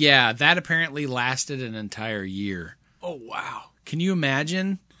you. Yeah, that apparently lasted an entire year. Oh wow. Can you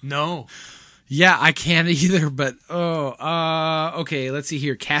imagine? No. Yeah, I can't either, but okay, let's see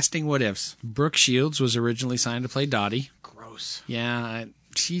here. Casting what ifs. Brooke Shields was originally signed to play Dottie. Gross. Yeah,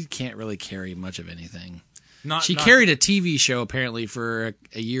 she can't really carry much of anything. She carried a TV show apparently for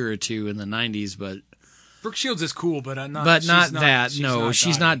a year or two in the 90s, but Brooke Shields is cool, but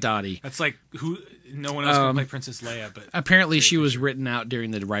she's not Dottie. That's like who. No one else can play Princess Leia, but apparently she was written out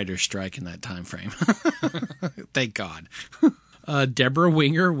during the writer's strike in that time frame. Thank God. Deborah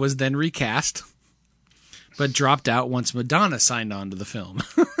Winger was then recast, but dropped out once Madonna signed on to the film.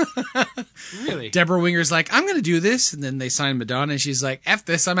 Really? Deborah Winger's like, I'm going to do this, and then they signed Madonna, and she's like, F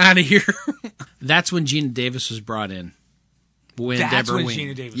this, I'm out of here. That's when Gina Davis was brought in.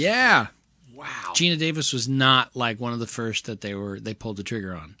 Gina Davis. Yeah. Wow. Gina Davis was not like one of the first that they pulled the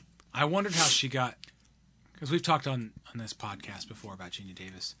trigger on. I wondered how she got, because we've talked on this podcast before about Gina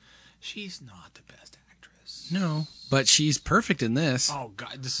Davis. She's not the best actress. No, but she's perfect in this. Oh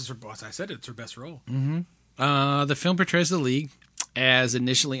God, this is her. As I said, it's her best role. Mm-hmm. The film portrays the League as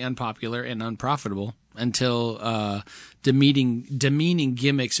initially unpopular and unprofitable until demeaning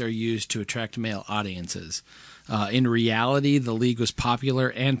gimmicks are used to attract male audiences. In reality, the League was popular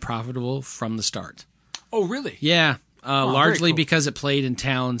and profitable from the start. Oh, really? Yeah. Largely cool. Because it played in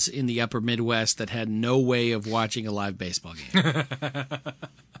towns in the upper Midwest that had no way of watching a live baseball game.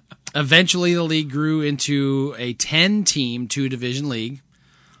 Eventually, the league grew into a 10-team, 2-division league.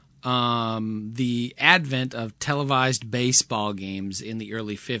 The advent of televised baseball games in the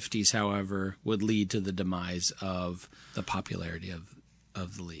early 50s, however, would lead to the demise of the popularity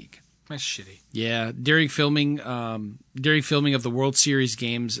of the league. That's shitty. Yeah, during filming of the World Series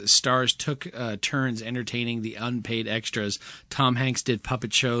games, stars took turns entertaining the unpaid extras. Tom Hanks did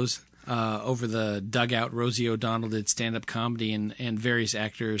puppet shows over the dugout. Rosie O'Donnell did stand-up comedy, and various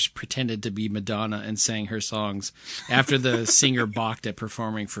actors pretended to be Madonna and sang her songs after the singer balked at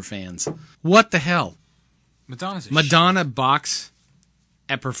performing for fans. What the hell? Madonna balks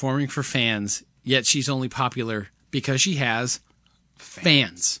at performing for fans, yet she's only popular because she has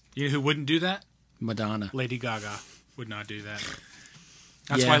fans. You know who wouldn't do that? Madonna. Lady Gaga would not do that.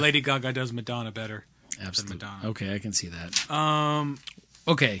 That's why Lady Gaga does Madonna better. Absolutely. Than Madonna. Okay, I can see that.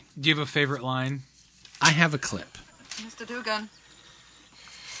 Okay. Do you have a favorite line? I have a clip. Mr. Dugan.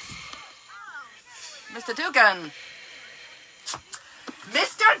 Mr. Dugan.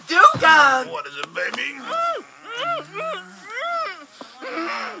 Mr. Dugan! What is it, baby?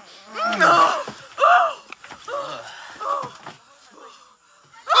 No!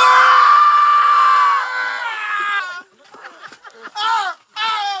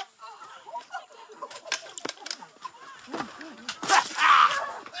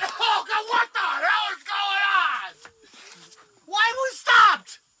 Oh, God, what the hell is going on? Why we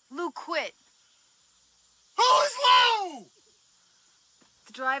stopped? Lou quit. Who is Lou?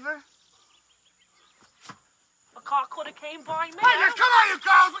 The driver? A car could have came by me. Hey, come on, you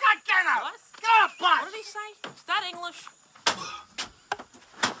girls. We got dinner. What? Get on a bus. What did he say? Is that English?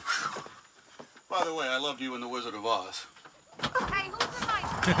 By the way, I loved you in The Wizard of Oz. Hey, who's the nice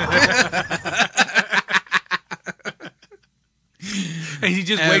And he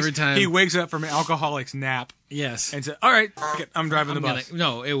just he wakes up from an alcoholic's nap. Yes. And says, all right, I'm driving the bus.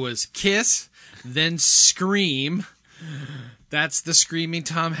 No, it was kiss, then scream. That's the screaming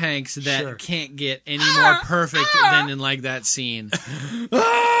Tom Hanks that can't get any more perfect than in like that scene.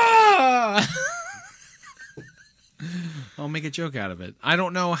 I'll make a joke out of it. I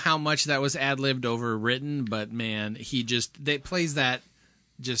don't know how much that was ad-libbed over written, but man, they plays that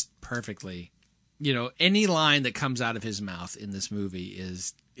just perfectly. You know, any line that comes out of his mouth in this movie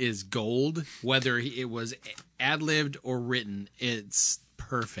is gold. Whether it was ad-libbed or written, it's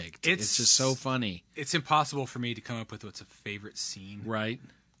perfect. It's just so funny. It's impossible for me to come up with what's a favorite scene. Right.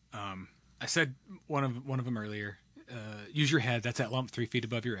 I said one of them earlier. Use your head. That's that lump 3 feet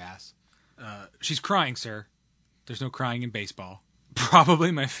above your ass. She's crying, sir. There's no crying in baseball.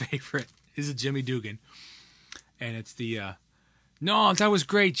 Probably my favorite is a Jimmy Dugan, and it's the. No, that was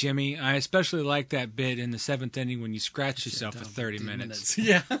great, Jimmy. I especially like that bit in the 7th inning when you scratched yourself for 30 minutes.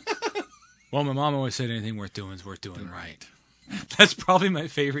 Yeah. Well, my mom always said anything worth doing is worth doing right. That's probably my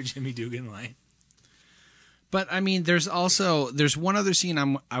favorite Jimmy Dugan line. But I mean, there's one other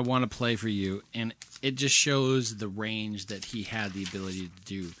scene I want to play for you, and it just shows the range that he had the ability to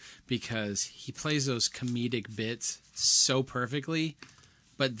do, because he plays those comedic bits so perfectly,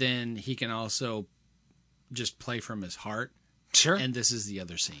 but then he can also just play from his heart. Sure. And this is the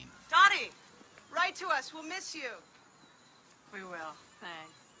other scene. Dottie, write to us. We'll miss you. We will.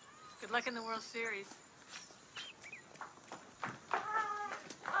 Thanks. Good luck in the World Series.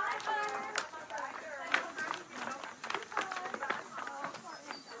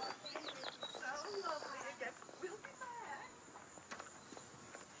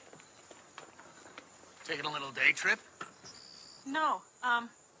 Taking a little day trip? No.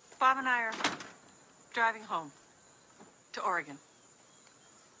 Bob and I are driving home to Oregon.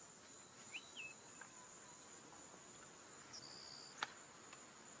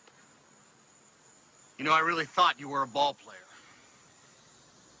 You know, I really thought you were a ball player.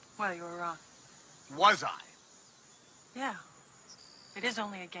 Well, you were wrong. Was I? Yeah. It is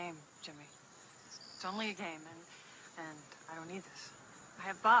only a game, Jimmy. It's only a game, and I don't need this. I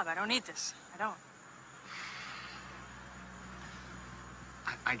have Bob. I don't need this. I don't.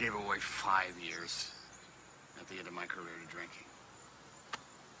 I gave away 5 years at the end of my career to drinking.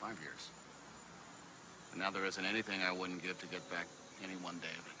 5 years. And now there isn't anything I wouldn't give to get back any one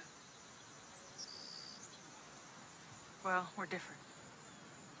day of it. Well, we're different.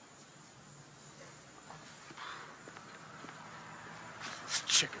 It's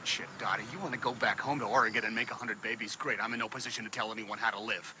chicken shit, Dottie. You want to go back home to Oregon and make 100 babies? Great. I'm in no position to tell anyone how to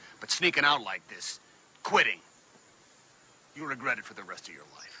live. But sneaking out like this, quitting, you'll regret it for the rest of your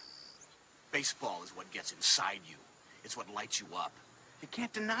life. Baseball is what gets inside you. It's what lights you up. You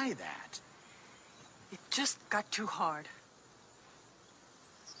can't deny that. It just got too hard.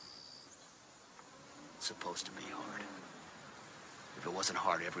 It's supposed to be hard. If it wasn't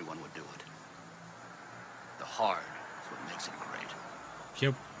hard, everyone would do it. The hard is what makes it great.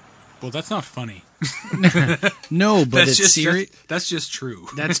 Yep. Well, that's not funny. No, but that's it's serious. That's just true.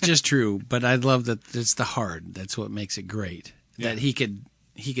 That's just true. But I love that it's the hard. That's what makes it great. Yeah. That he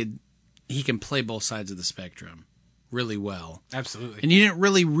can play both sides of the spectrum really well. Absolutely. And you didn't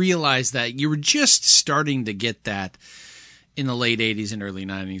really realize that. You were just starting to get that in the late 80s and early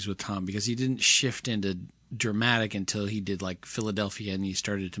 90s with Tom, because he didn't shift into dramatic until he did like Philadelphia, and he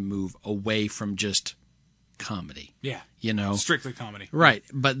started to move away from just comedy. Yeah. You know? Strictly comedy. Right.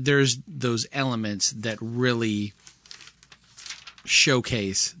 But there's those elements that really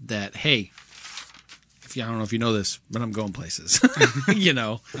showcase that, hey, I don't know if you know this, but I'm going places. You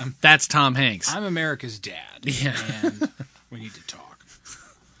know, that's Tom Hanks. I'm America's dad. Yeah. And we need to talk.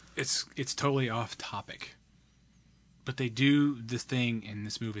 It's totally off topic. But they do the thing in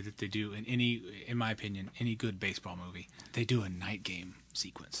this movie that they do in my opinion, any good baseball movie. They do a night game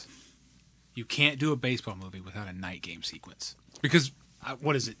sequence. You can't do a baseball movie without a night game sequence. Because,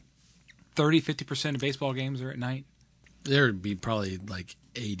 what is it, 30-50% of baseball games are at night? There would be probably like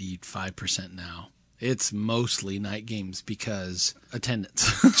 85% now. It's mostly night games because attendance.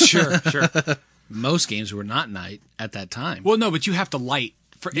 Sure. Most games were not night at that time. Well, no, but you have to light.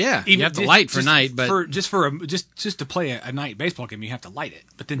 You have to light for night, but just to play a night baseball game, you have to light it.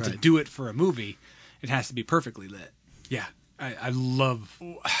 But then to Right. do it for a movie, it has to be perfectly lit. Yeah, I love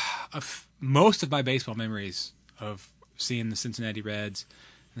most of my baseball memories of seeing the Cincinnati Reds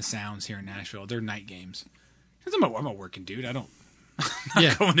and the Sounds here in Nashville. They're night games. 'Cause I'm a working dude. I'm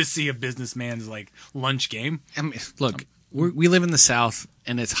not going to see a businessman's like lunch game. I mean, look, we live in the South,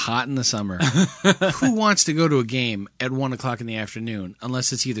 and it's hot in the summer. Who wants to go to a game at 1 o'clock in the afternoon,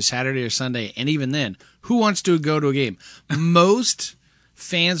 unless it's either Saturday or Sunday? And even then, who wants to go to a game? Most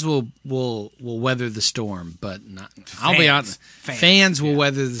fans will weather the storm, but not. I'll be honest, fans will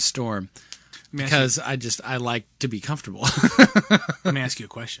weather the storm because I like to be comfortable. Let me ask you a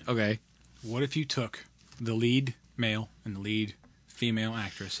question. Okay. What if you took the lead male and the lead female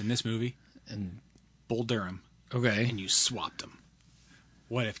actress in this movie and Bull Durham? Okay. And you swapped them.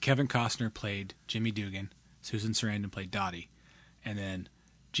 What if Kevin Costner played Jimmy Dugan, Susan Sarandon played Dottie, and then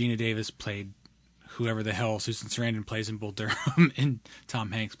Gina Davis played whoever the hell Susan Sarandon plays in Bull Durham, and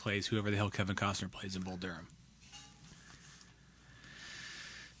Tom Hanks plays whoever the hell Kevin Costner plays in Bull Durham?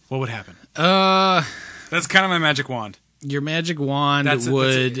 What would happen? That's kind of my magic wand. Your magic wand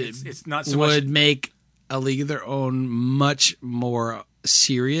it's not so would much... make A League of Their Own much more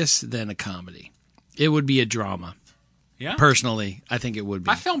serious than a comedy. It would be a drama. Yeah. Personally, I think it would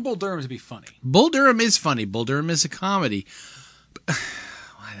be. I found Bull Durham to be funny. Bull Durham is funny. Bull Durham is a comedy.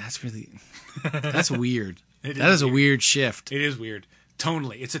 That's weird. That is a weird shift. It is weird.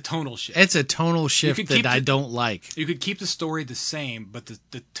 Tonally. It's a tonal shift. It's a tonal shift that I don't like. You could keep the story the same, but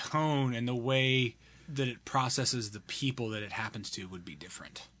the tone and the way it processes the people that it happens to would be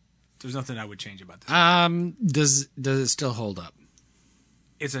different. There's nothing I would change about Does this. it still hold up?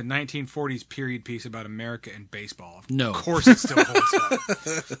 It's a 1940s period piece about America and baseball. No. Of course it still holds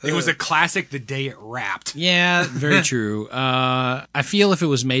up. It was a classic the day it wrapped. Yeah, very true. I feel if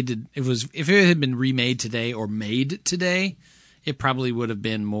it had been remade today or made today, it probably would have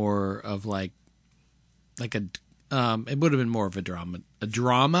been more of it would have been more of a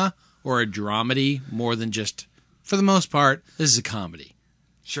drama or a dramedy more than just, for the most part, this is a comedy.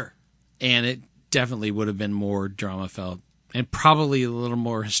 Sure. And it definitely would have been more drama felt and probably a little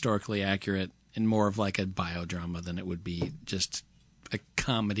more historically accurate and more of like a biodrama than it would be just a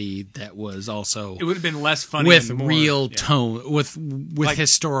comedy that was also. It would have been less funny with and more, real tone, with like,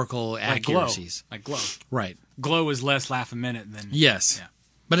 historical accuracies. Like Glow. Right. Glow is less laugh a minute than. Yes. Yeah.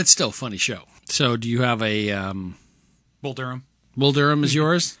 But it's still a funny show. So do you have a. Bull Durham. Bull Durham is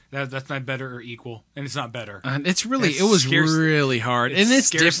yours? That's not better or equal, and it's not better. It was really hard, and it's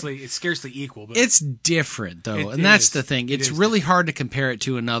scarcely equal. But it's different though, and that's the thing. It's really hard to compare it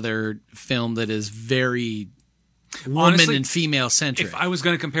to another film that is very woman and female centric. If I was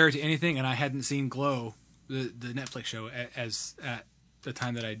going to compare it to anything, and I hadn't seen Glow, the Netflix show, as at the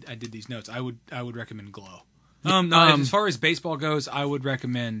time that I did these notes, I would recommend Glow. As far as baseball goes, I would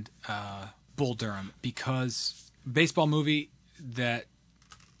recommend Bull Durham, because baseball movie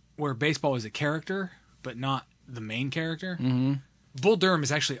where baseball is a character but not the main character. Mm-hmm. Bull Durham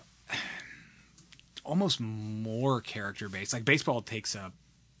is actually almost more character based. Like baseball takes a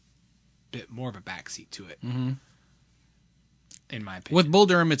bit more of a backseat to it, mm-hmm. in my opinion. With Bull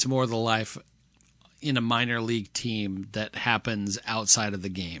Durham, it's more the life in a minor league team that happens outside of the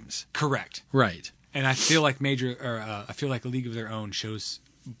games. Correct. Right. And I feel like I feel like A League of Their Own shows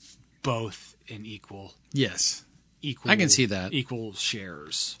both in equal. Yes. I can see that. Equal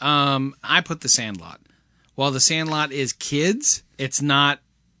shares. I put The Sandlot. While The Sandlot is kids, it's not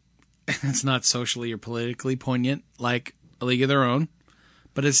socially or politically poignant like A League of Their Own,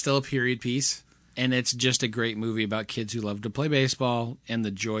 but it's still a period piece, and it's just a great movie about kids who love to play baseball and the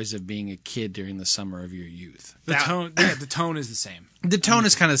joys of being a kid during the summer of your youth. The tone is the same. The tone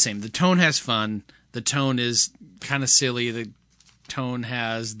is kind of the same. The tone has fun. The tone is kind of silly. The tone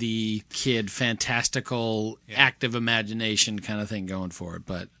has the kid fantastical active imagination kind of thing going for it,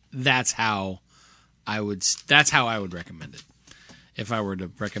 but that's how I would recommend it if I were to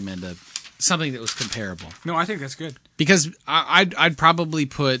recommend something that was comparable. No, I think that's good, because I'd probably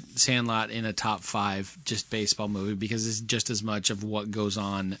put Sandlot in a top 5 just baseball movie, because it's just as much of what goes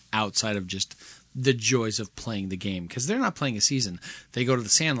on outside of just the joys of playing the game, because they're not playing a season. They go to the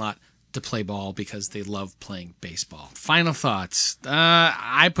Sandlot to play ball because they love playing baseball. Final thoughts.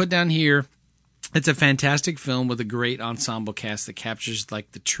 I put down here, it's a fantastic film with a great ensemble cast that captures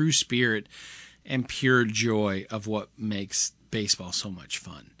like the true spirit and pure joy of what makes baseball so much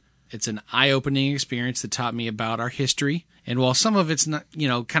fun. It's an eye-opening experience that taught me about our history, and while some of it's not,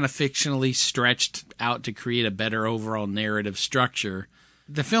 kind of fictionally stretched out to create a better overall narrative structure,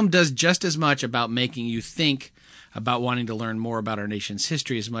 the film does just as much about making you think about wanting to learn more about our nation's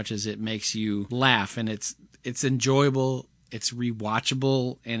history as much as it makes you laugh. And it's enjoyable, it's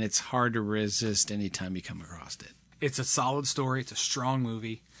rewatchable, and it's hard to resist anytime you come across it. It's a solid story. It's a strong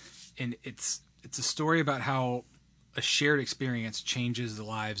movie. And it's a story about how a shared experience changes the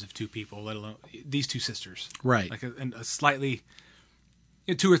lives of two people, let alone these two sisters. Right. Like a slightly,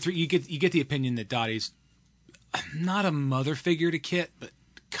 2 or 3, you get the opinion that Dottie's not a mother figure to Kit, but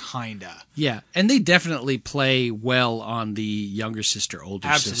kinda. Yeah, and they definitely play well on the younger sister,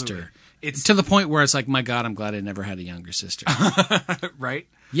 older sister. It's to the point where it's like, my God, I'm glad I never had a younger sister. Right?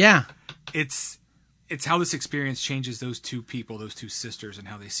 Yeah. It's how this experience changes those two people, those two sisters, and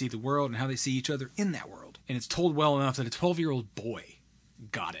how they see the world and how they see each other in that world. And it's told well enough that a 12-year-old boy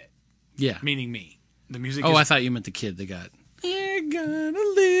got it. Yeah. Meaning me. The music I thought you meant the kid that got You're gonna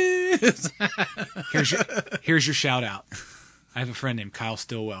live. Here's your shout out. I have a friend named Kyle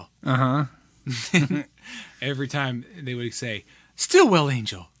Stillwell. Uh-huh. Every time they would say, Stillwell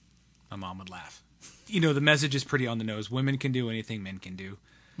Angel, my mom would laugh. The message is pretty on the nose. Women can do anything men can do.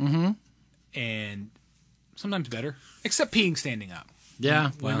 Mm-hmm. And sometimes better. Except peeing standing up.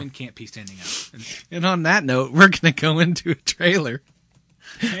 Yeah. Women can't pee standing up. And on that note, we're going to go into a trailer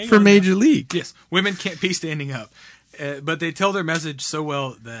for Major League. Yes. Women can't pee standing up. But they tell their message so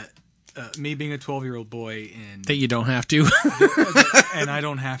well that me being a 12-year-old boy and that you don't have to, and I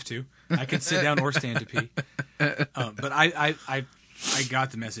don't have to. I can sit down or stand to pee. But I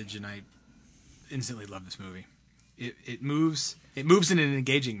got the message, and I instantly love this movie. It moves in an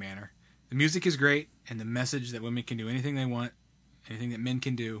engaging manner. The music is great, and the message that women can do anything they want, anything that men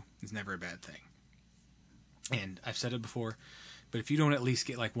can do, is never a bad thing. And I've said it before, but if you don't at least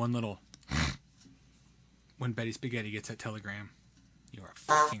get like one little when Betty Spaghetti gets that telegram, you are a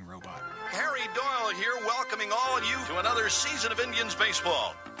fucking robot. Harry Doyle here, welcoming all of you to another season of Indians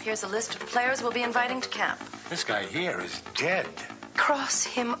baseball. Here's a list of the players we'll be inviting to camp. This guy here is dead. Cross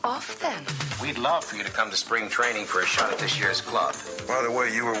him off, then. We'd love for you to come to spring training for a shot at this year's club. By the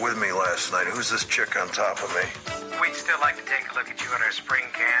way, you were with me last night. Who's this chick on top of me? We'd still like to take a look at you at our spring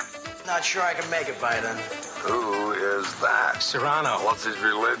camp. Not sure I can make it by then. Who is that? Serrano. What's his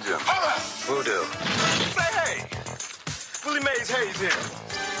religion? Voodoo. Hey! Willie Mays Hayes here.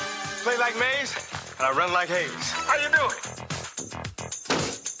 Play like Mays, and I run like Hayes. How you doing?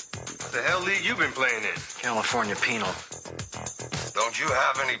 What the hell league you been playing in? California Penal. Don't you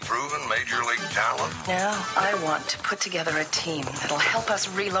have any proven major league talent? Now, I want to put together a team that'll help us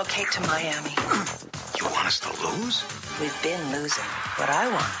relocate to Miami. You want us to lose? We've been losing. What I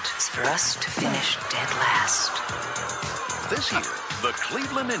want is for us to finish dead last. This year, the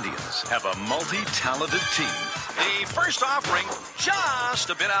Cleveland Indians have a multi-talented team. The first offering, just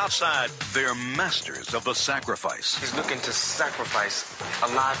a bit outside. They're masters of the sacrifice. He's looking to sacrifice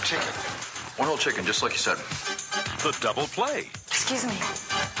a live chicken. One whole chicken, just like you said. The double play. Excuse me.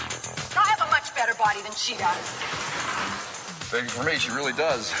 I have a much better body than she does. Big for me, she really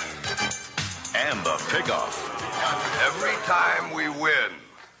does. And the pick-off. Every time we win,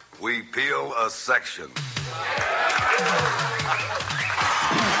 we peel a section.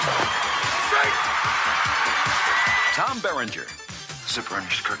 Tom Berenger. Zipper on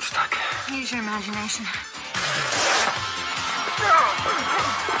your skirt stuck. Use your imagination.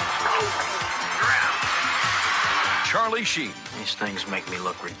 Charlie Sheen. These things make me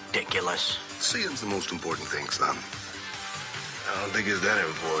look ridiculous. Seeing's the most important thing, son. I don't think it's that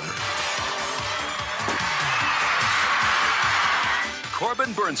important.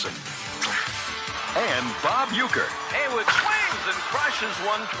 Corbin Burnson. And Bob Uecker. Haywood swings and crushes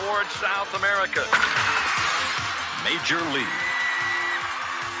one towards South America. Major League.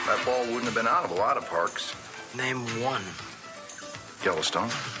 That ball wouldn't have been out of a lot of parks. Name one. Yellowstone.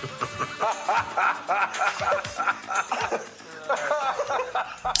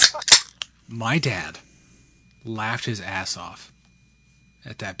 My dad laughed his ass off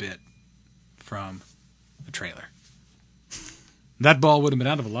at that bit from the trailer. That ball would have been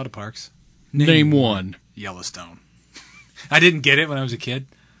out of a lot of parks. Name one. Yellowstone. I didn't get it when I was a kid.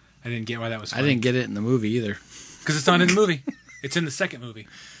 I didn't get why that was funny. I didn't get it in the movie either. Because it's not in the movie. It's in the second movie.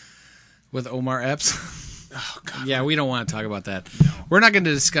 With Omar Epps? Oh, God. Yeah, we don't want to talk about that. No. We're not going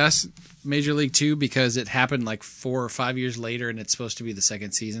to discuss Major League 2 because it happened like 4 or 5 years later and it's supposed to be the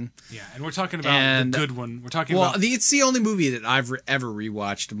second season. Yeah, and we're talking about the good one. We're talking well, about... it's the only movie that I've ever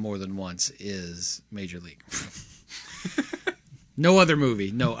rewatched more than once is Major League. No other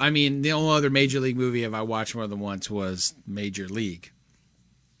movie. No, I mean, the only other Major League movie have I watched more than once was Major League.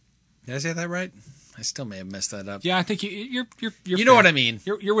 Did I say that right? I still may have messed that up. Yeah, I think you're you know what I mean.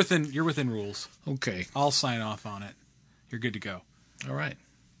 You're within rules. Okay. I'll sign off on it. You're good to go. All right.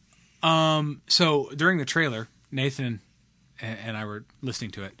 So during the trailer, Nathan and I were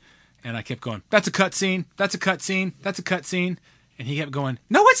listening to it, and I kept going, "That's a cut scene. That's a cut scene. That's a cut scene," and he kept going,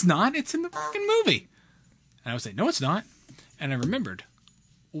 "No, it's not. It's in the fucking movie." And I would say, "No, it's not." And I remembered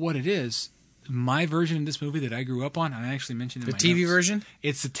what it is. My version of this movie that I grew up on, and I actually mentioned in the my TV notes, version?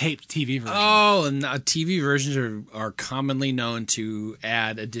 It's the taped TV version. Oh, and TV versions are commonly known to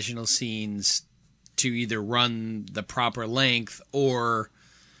add additional scenes to either run the proper length or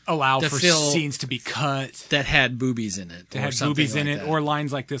allow for scenes to be cut that had boobies in it. That had boobies in it, or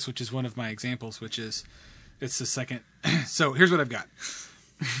lines like this, which is one of my examples, which is, it's the second. So here's what I've got.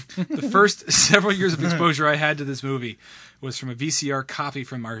 The first several years of exposure I had to this movie was from a VCR copy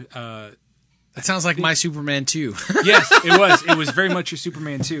from our... that sounds like my Superman 2. Yes, it was. It was very much your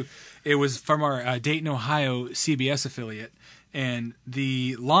Superman 2. It was from our Dayton, Ohio CBS affiliate. And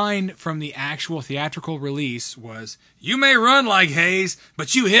the line from the actual theatrical release was, "You may run like Hayes,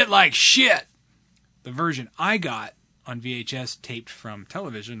 but you hit like shit." The version I got on VHS taped from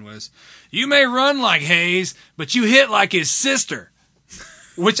television was, "You may run like Hayes, but you hit like his sister."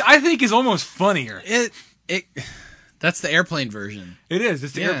 Which I think is almost funnier. That's the airplane version. It is.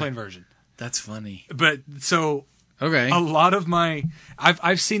 It's the airplane version. That's funny. But so okay, a lot of my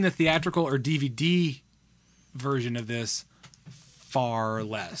I've seen the theatrical or DVD version of this far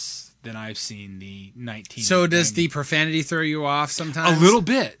less than I've seen the 19. So does the profanity throw you off sometimes? A little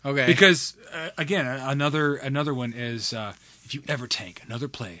bit. Okay. Because again, another one is if you ever tank another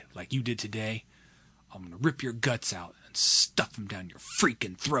play like you did today, I'm gonna rip your guts out and stuff them down your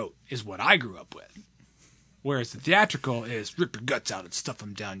freaking throat. Is what I grew up with. Whereas the theatrical is rip your guts out and stuff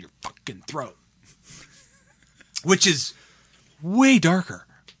them down your fucking throat. which is way darker.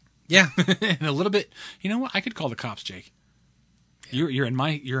 Yeah, and a little bit. You know what? I could call the cops, Jake. Yeah. You're in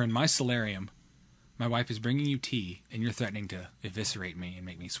my solarium. My wife is bringing you tea, and you're threatening to eviscerate me and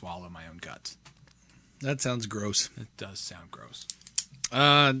make me swallow my own guts. That sounds gross. It does sound gross.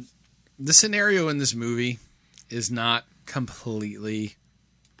 The scenario in this movie is not completely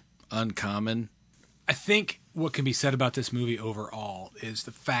uncommon. I think what can be said about this movie overall is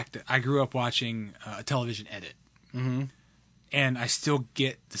the fact that I grew up watching a television edit. Mm-hmm. And I still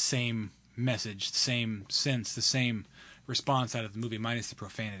get the same message, the same sense, the same response out of the movie, minus the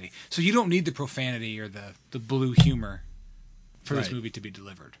profanity. So you don't need the profanity or the blue humor for this movie to be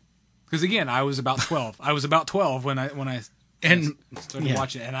delivered. Because again, I was about 12. I was about 12 when I started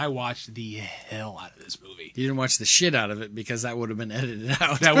watching it, and I watched the hell out of this movie. You didn't watch the shit out of it because that would have been edited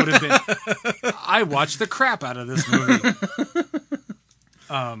out. That would have been. I watched the crap out of this movie.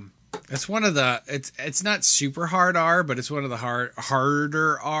 It's one of the it's not super hard R, but it's one of the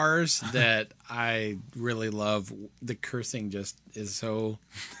harder R's that I really love. The cursing just is so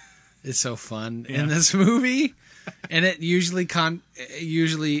fun in this movie, and it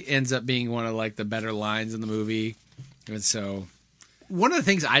usually ends up being one of like the better lines in the movie. And so, one of the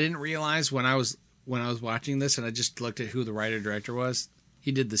things I didn't realize when I was watching this, and I just looked at who the writer director was,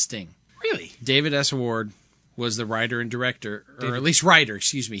 he did The Sting. Really? David S. Ward was the writer and director, or at least writer,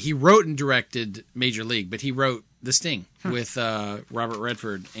 excuse me. He wrote and directed Major League, but he wrote The Sting with Robert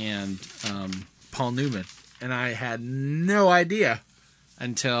Redford and Paul Newman. And I had no idea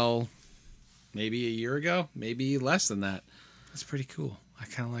until maybe a year ago, maybe less than that. That's pretty cool. I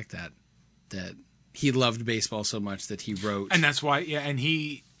kind of like that he loved baseball so much that he wrote. And that's why, and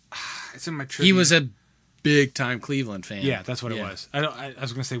it's in my trivia. He was a big-time Cleveland fan. Yeah, that's what it was. I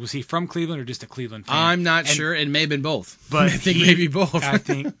was going to say, was he from Cleveland or just a Cleveland fan? I'm not sure. It may have been both. But I think maybe both. I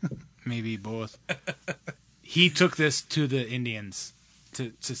think maybe both. He took this to the Indians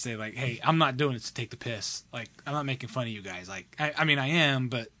to say, like, hey, I'm not doing it to take the piss. Like, I'm not making fun of you guys. Like, I mean, I am,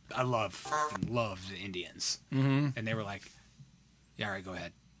 but I love the Indians. Mm-hmm. And they were like, yeah, all right, go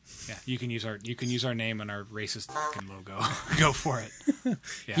ahead. Yeah, you can use our name and our racist fucking logo. Go for it.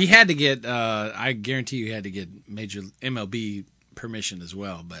 Yeah. He had to get. I guarantee you, he had to get major MLB permission as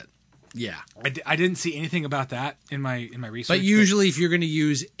well. But yeah, I didn't see anything about that in my research. But usually, if you're going to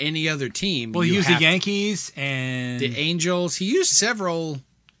use any other team, well, he used the Yankees and the Angels. He used several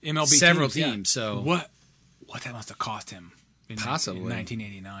MLB teams. Yeah. So what that must have cost him? Possibly in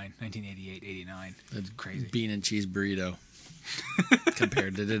 1989, 1988, 89. That's crazy. Bean and cheese burrito.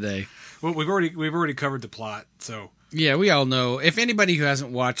 Compared to today. Well, we've already covered the plot, so yeah, we all know. If anybody who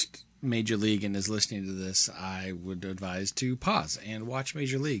hasn't watched Major League and is listening to this, I would advise to pause and watch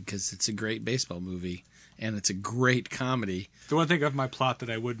Major League because it's a great baseball movie and it's a great comedy. The one thing of my plot that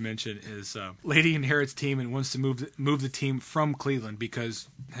I would mention is Lady inherits team and wants to move the team from Cleveland because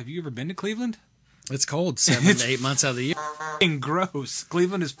have you ever been to Cleveland? It's cold 7 to 8 months out of the year. F***ing gross.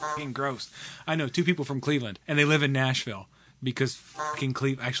 Cleveland is f***ing gross. I know 2 people from Cleveland and they live in Nashville. Because fucking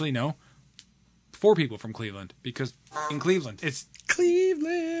Cleveland. Actually, no. 4 people from Cleveland. Because fucking Cleveland. It's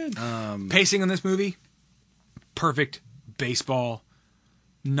Cleveland. Pacing on this movie, perfect. Baseball,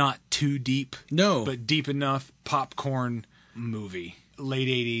 not too deep. No. But deep enough. Popcorn movie. Late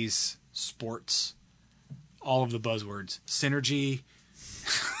 80s, sports, all of the buzzwords. Synergy.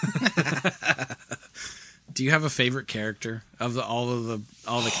 Do you have a favorite character of all the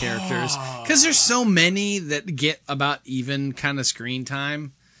characters? Because there's so many that get about even kind of screen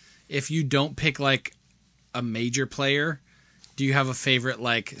time. If you don't pick like a major player, do you have a favorite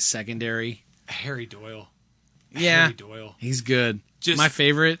like secondary? Harry Doyle. Yeah, Harry Doyle. He's good. My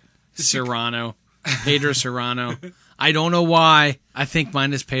favorite, Serrano, Pedro Serrano. I don't know why. I think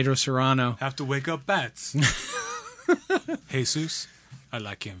mine is Pedro Serrano. Have to wake up bats. Jesus. I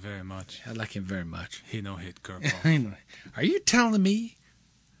like him very much. He no hit curveball. Are you telling me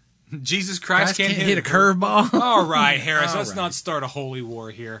Jesus Christ can't hit a curveball? All right, Harris. Let's not start a holy war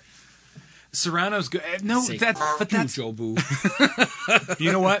here. Serrano's good. No, that's Joe Boo.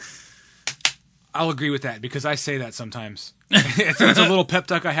 You know what? I'll agree with that because I say that sometimes. It's a little pep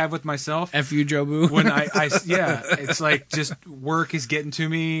talk I have with myself. F you, Joe Boo. When it's like just work is getting to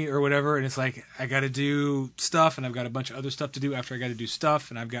me or whatever, and it's like I got to do stuff, and I've got a bunch of other stuff to do after I got to do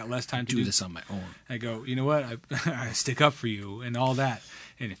stuff, and I've got less time to do this on my own. I go, you know what? I stick up for you and all that,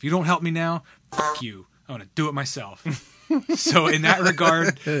 and if you don't help me now, fuck you. I want to do it myself. So in that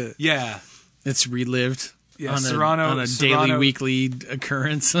regard, yeah, it's relived. Yeah, on a daily, weekly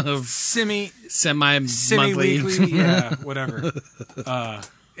occurrence of semi-monthly. Yeah, whatever.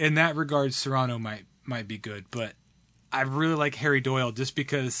 In that regard, Serrano might be good, but I really like Harry Doyle just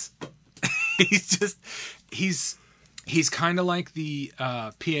because he's kind of like the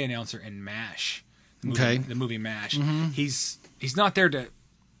PA announcer in MASH. The movie MASH. Mm-hmm. He's not there to.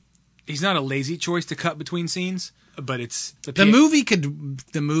 He's not a lazy choice to cut between scenes, but it's the movie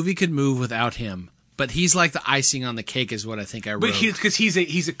could move without him. But he's like the icing on the cake, is what I think I wrote. But because he's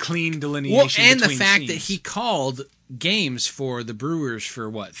a clean delineation. Well, and the between fact scenes. that he called games for the Brewers for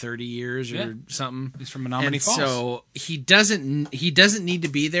what 30 years or something. He's from Menominee Falls. So he doesn't need to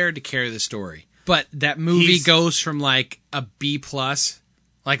be there to carry the story. But that movie goes from like a B+,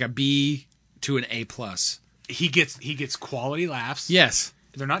 like a B, to an A+. He gets quality laughs. Yes,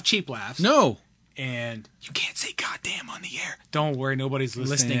 they're not cheap laughs. No. And you can't say goddamn on the air. Don't worry, nobody's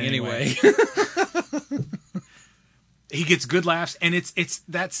listening anyway. He gets good laughs, and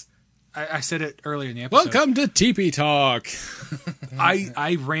I said it earlier in the episode. Welcome to TP Talk.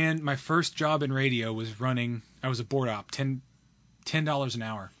 I ran my first job in radio I was a board op, $10 an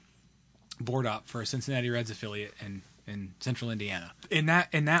hour board op for a Cincinnati Reds affiliate in Central Indiana. In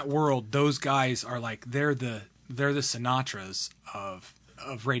that world, those guys are like they're the Sinatras of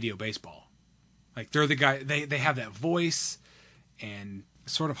radio baseball. Like they're the guy they have that voice, and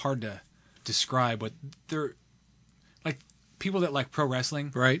it's sort of hard to describe what they're like. People that like pro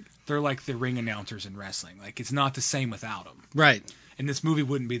wrestling, right? They're like the ring announcers in wrestling. Like it's not the same without them, right? And this movie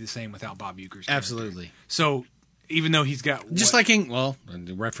wouldn't be the same without Bob Uecker's character. Absolutely. So even though he's got just like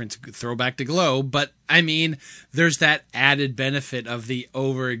reference throwback to Glow, but I mean, there's that added benefit of the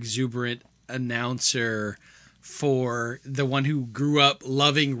over exuberant announcer for the one who grew up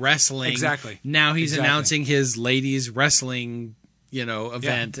loving wrestling. Exactly. Now he's announcing his ladies wrestling,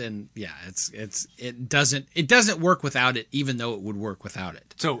 event, and it doesn't work without it, even though it would work without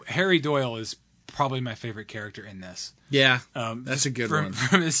it. So Harry Doyle is probably my favorite character in this. Yeah, that's a good one.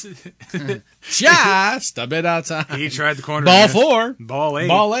 From his just a bit outside. He tried the corner. Ball 4. Ball 8.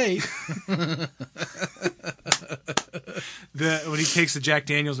 Ball 8. When he takes the Jack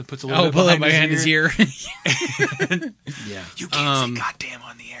Daniels and puts a little bit behind his ear. Yeah. You can't say goddamn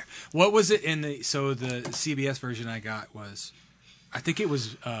on the air. What was it in the CBS version I got was, I think it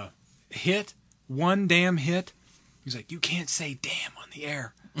was hit, one damn hit. He's like, you can't say damn on the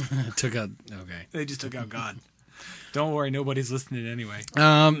air. Took out, okay. They just took out God. Don't worry, nobody's listening anyway.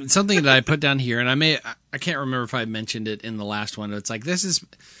 Something that I put down here, and I can't remember if I mentioned it in the last one. It's like this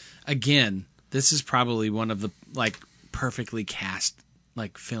is probably one of the like perfectly cast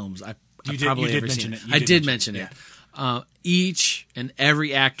like films I've probably ever seen. I did mention it. Each and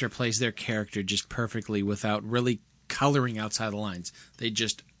every actor plays their character just perfectly without really coloring outside the lines.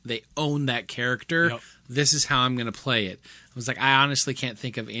 They own that character. Yep. This is how I'm going to play it. I was like, I honestly can't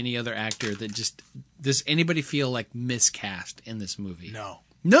think of any other actor that does anybody feel like miscast in this movie?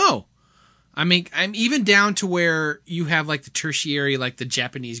 No. I mean, I'm even down to where you have like the tertiary, like the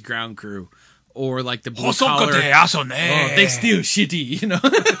Japanese ground crew, or like the blue collar. They still shitty,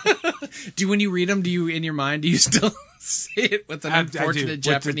 when you read them, in your mind, do you still say it with an unfortunate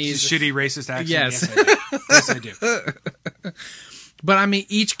Japanese with the shitty racist accent? Yes, I do. But I mean,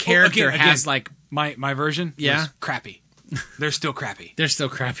 each character has like my version. Yeah, was crappy. They're still crappy.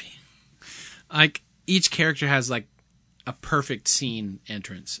 Like each character has like a perfect scene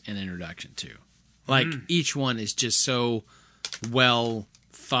entrance and introduction too. Like each one is just so well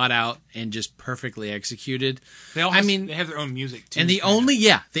thought out and just perfectly executed. They have their own music too. And they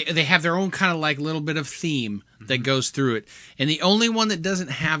have their own kind of like little bit of theme that goes through it. And the only one that doesn't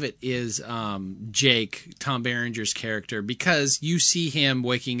have it is Jake, Tom Berenger's character, because you see him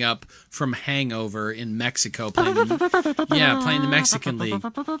waking up from hangover in Mexico playing the Mexican League.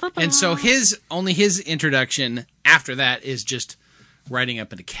 And so his introduction after that is just riding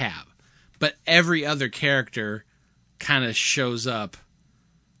up in a cab. But every other character kind of shows up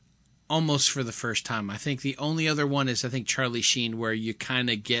almost for the first time. I think the only other one is Charlie Sheen, where you kind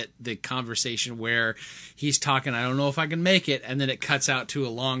of get the conversation where he's talking, I don't know if I can make it, and then it cuts out to a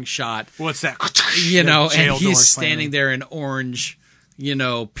long shot. What's that? And he's standing there in orange,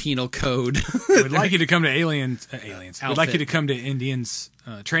 penal code. We'd like you to come to aliens. We'd like you to come to Indians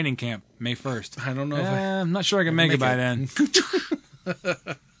training camp May 1st. I don't know if I'm not sure I can make it by then.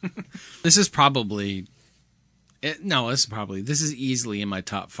 This is probably... this is easily in my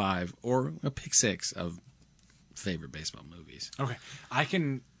top 5 or a pick 6 of favorite baseball movies. Okay, I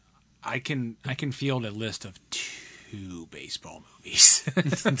can field a list of 2 baseball movies.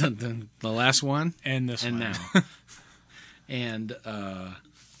 the last one and this and one. Now. And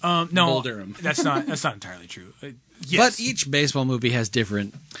no, Bull Durham. That's not entirely true. Yes. But each baseball movie has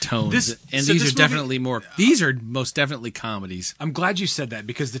different tones, these are definitely more. These are most definitely comedies. I'm glad you said that,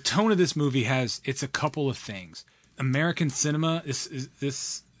 because the tone of this movie it's a couple of things. American cinema,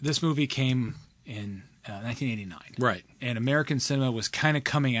 this this movie came in 1989. Right. And American cinema was kind of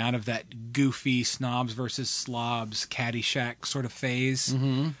coming out of that goofy snobs versus slobs, Caddyshack sort of phase,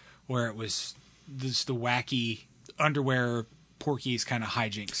 where it was just the wacky underwear, Porky's kind of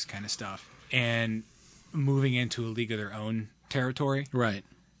hijinks kind of stuff, and moving into a League of Their Own territory. Right.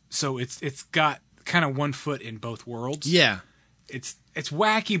 So it's got kind of one foot in both worlds. Yeah. It's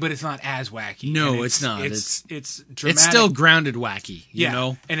wacky, but it's not as wacky. No, And it's not. It's dramatic. It's still grounded wacky, you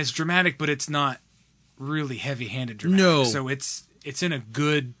know? And it's dramatic, but it's not really heavy-handed dramatic. No. So it's in a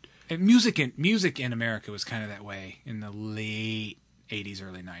good... And music in America was kind of that way in the late 80s,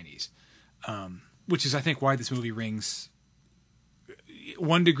 early 90s. Which is, I think, why this movie rings...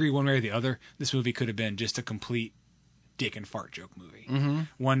 One degree, one way or the other, this movie could have been just a complete dick and fart joke movie.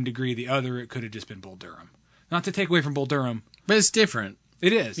 1 degree the other, it could have just been Bull Durham. Not to take away from Bull Durham. But it's different.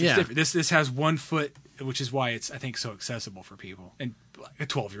 It is. It's Yeah. different. This has 1 foot, which is why it's, I think, so accessible for people. And like a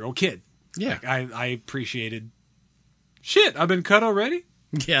 12-year-old kid. Yeah. Like, I appreciated, shit, I've been cut already?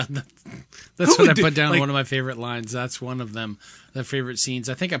 Yeah, that's Who what I would do- put down. like- One of my favorite lines. That's one of them. The favorite scenes.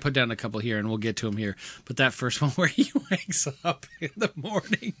 I think I put down a couple here, and we'll get to them here. But that first one where he wakes up in the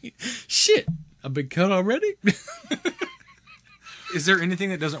morning. Shit, I've been cut already. Is there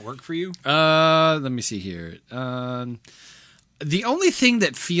anything that doesn't work for you? Let me see here. The only thing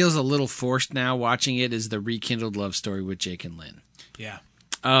that feels a little forced now watching it is the rekindled love story with Jake and Lynn. Yeah.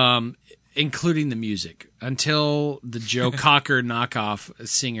 Including the music, until the Joe Cocker knockoff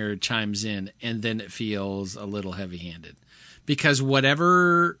singer chimes in, and then it feels a little heavy-handed. Because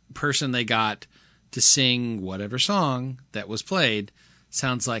whatever person they got to sing whatever song that was played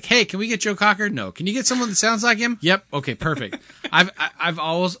sounds like, hey, can we get Joe Cocker? No. Can you get someone that sounds like him? Yep. Okay, perfect. I've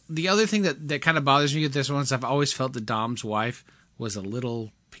always... The other thing that kind of bothers me with this one is I've always felt that Dom's wife was a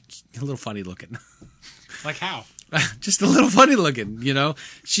little funny looking. Like how? Just a little funny looking, you know.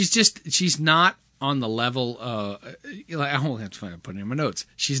 She's not on the level. I won't have to put it in my notes.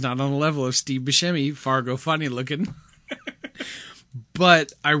 She's not on the level of Steve Buscemi, Fargo funny looking.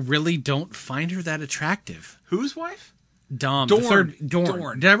 But I really don't find her that attractive. Whose wife? Dom. Dorn. The third,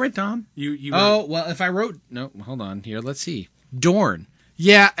 Dorn. Did I write Dom? You Oh, well, if I wrote... No, hold on here. Let's see. Dorn.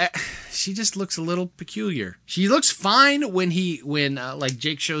 Yeah, she just looks a little peculiar. She looks fine when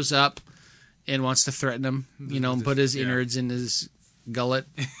Jake shows up and wants to threaten him, you know, and put his innards in his gullet,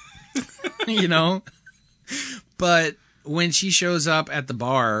 you know. But when she shows up at the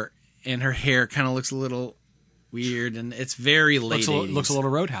bar and her hair kind of looks a little weird, and it's very late 80s. Looks a little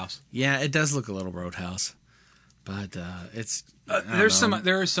Roadhouse. Yeah, it does look a little Roadhouse. But it's... There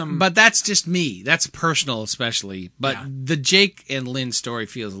are some... But that's just me. That's personal, especially. But the Jake and Lynn story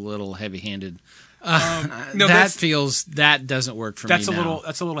feels a little heavy-handed. No, that doesn't work for me now.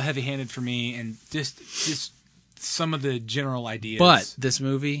 That's a little heavy-handed for me, and just some of the general ideas. But this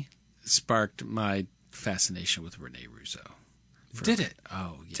movie sparked my fascination with Rene Russo. Did it?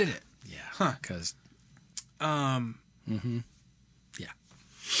 Oh, yeah. Did it? Yeah. Huh. Because... Yeah.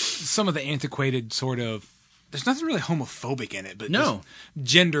 Some of the antiquated sort of... There's nothing really homophobic in it, but no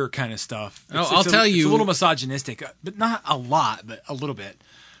gender kind of stuff. I'll tell you... It's a little misogynistic, but not a lot, but a little bit.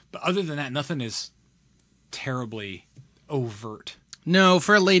 But other than that, nothing is terribly overt. No,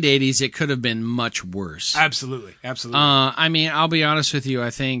 for late 80s, it could have been much worse. Absolutely. I mean, I'll be honest with you. I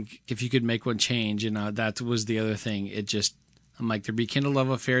think if you could make one change, that was the other thing. I'm like, the rekindled love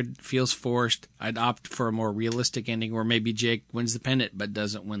affair feels forced. I'd opt for a more realistic ending where maybe Jake wins the pennant but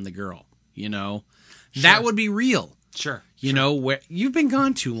doesn't win the girl, you know? Sure. That would be real. Sure. You know, where you've been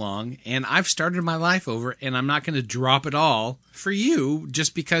gone too long, and I've started my life over, and I'm not going to drop it all for you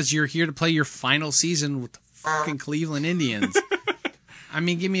just because you're here to play your final season with the fucking Cleveland Indians. I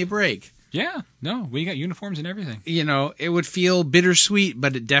mean, give me a break. Yeah. No, we got uniforms and everything. You know, it would feel bittersweet,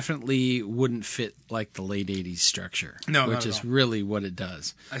 but it definitely wouldn't fit like the late 80s structure. No, which is really what it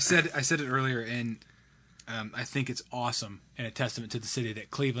does. I said it earlier, and I think it's awesome and a testament to the city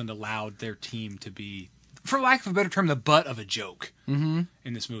that Cleveland allowed their team to be, for lack of a better term, the butt of a joke in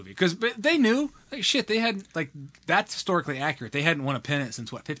this movie. Because they knew, like, shit, they had, like, that's historically accurate. They hadn't won a pennant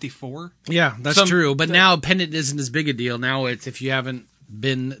since, 54? Yeah, that's true. But now pennant isn't as big a deal. Now it's if you haven't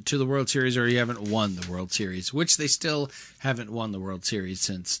been to the World Series or you haven't won the World Series, which they still haven't won the World Series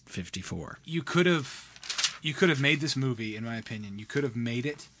since 54. You could have made this movie, in my opinion. You could have made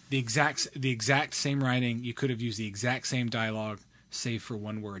it the exact same writing. You could have used the exact same dialogue, save for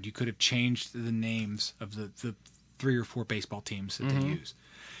one word. You could have changed the names of the 3 or 4 baseball teams that they use,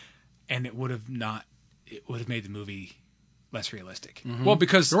 and it would have made the movie less realistic. Well,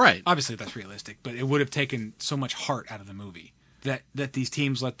 because obviously less realistic, but it would have taken so much heart out of the movie that these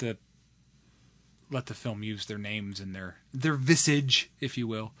teams let the let the film use their names and their visage, if you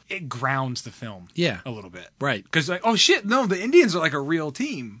will. It grounds the film, a little bit, right? Because like, oh shit, no, the Indians are like a real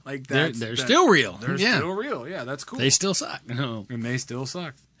team. Like they're still real. They're still real. Yeah, that's cool. They still suck. No, and they still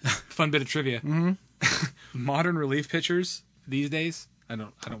suck. Fun bit of trivia. Mm-hmm. Modern relief pitchers these days. I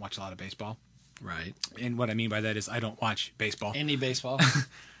don't watch a lot of baseball. Right. And what I mean by that is I don't watch baseball. Any baseball.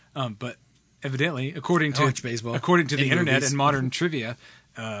 But evidently, according to the internet movies. and modern trivia,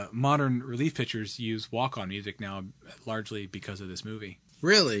 modern relief pitchers use walk-on music now largely because of this movie.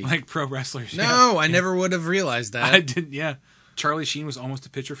 Really? Like pro wrestlers. No, I never would have realized that. I didn't. Yeah. Charlie Sheen was almost a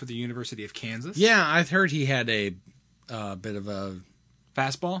pitcher for the University of Kansas. Yeah, I've heard he had a bit of a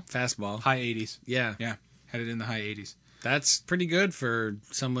fastball. High 80s. Yeah. Yeah. Had it in the high 80s. That's pretty good for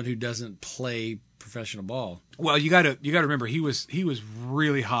someone who doesn't play professional ball. Well, you got to remember he was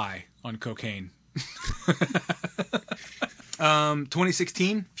really high on cocaine.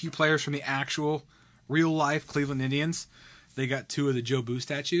 2016, few players from the actual real life Cleveland Indians. They got 2 of the Joe Boo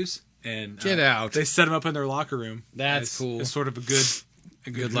statues and get out. They set them up in their locker room. That's cool. It's sort of a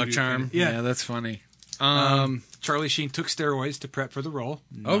good luck charm. Yeah, that's funny. Charlie Sheen took steroids to prep for the role.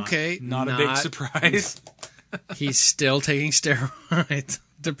 Not a big surprise. He's still taking steroids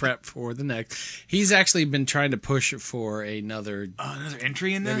to prep for the next. He's actually been trying to push for another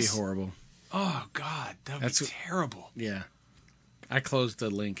entry in this. That'd be horrible. Oh God, that'd be terrible. Yeah, I closed the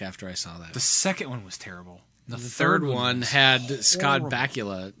link after I saw that. The second one was terrible. The third one had Scott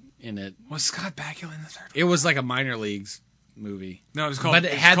Bakula in it. Was Scott Bakula in the third one? It was like a minor leagues movie. No, it was called. But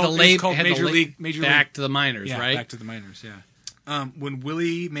it had Major League. Back to the minors, yeah, right? Back to the minors. Yeah. When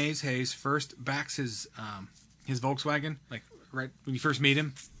Willie Mays Hayes first backs his Volkswagen, like right when you first meet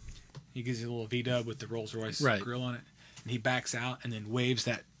him, he gives you a little V-dub with the Rolls Royce grill on it, and he backs out and then waves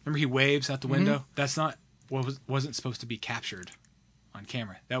that. Remember, he waves out the window. That's not what wasn't supposed to be captured on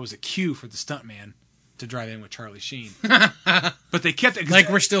camera. That was a cue for the stuntman to drive in with Charlie Sheen. But they kept it like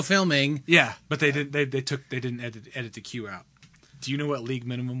we're still filming. Yeah, but they didn't. They didn't edit the cue out. Do you know what league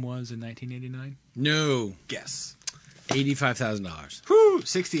minimum was in 1989? No. Guess. $85,000. Whoo,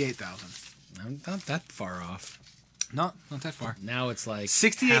 $68,000. Not that far off. Not that far. Now it's like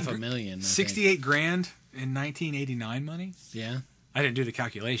 $500,000. $68,000 in 1989 money. Yeah. I didn't do the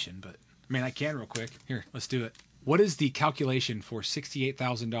calculation, but I mean I can real quick. Here, let's do it. What is the calculation for $68,000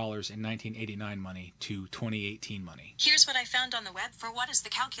 in 1989 money to 2018 money? Here's what I found on the web for what is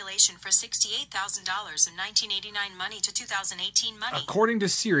the calculation for $68,000 in 1989 money to 2018 money. According to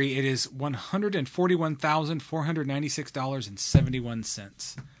Siri, it is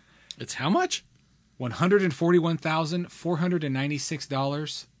 $141,496.71. It's how much?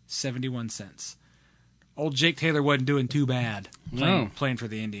 $141,496.71. Old Jake Taylor wasn't doing too bad playing for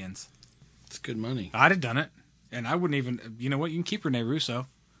the Indians. It's good money. I'd have done it. And I wouldn't even, you know what, you can keep Rene Russo.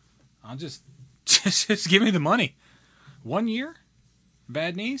 I'll just give me the money. 1 year?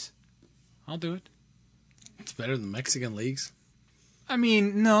 Bad knees? I'll do it. It's better than Mexican leagues. I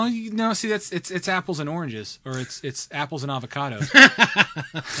mean, no, see, it's apples and oranges, or it's apples and avocados.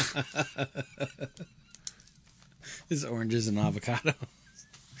 It's oranges and avocados.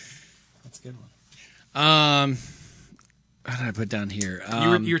 That's a good one. What did I put down here?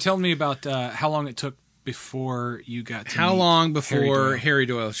 You were telling me about how long it took before you got to how long before Harry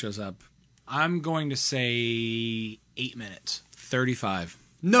Doyle shows up? I'm going to say 8 minutes. 35.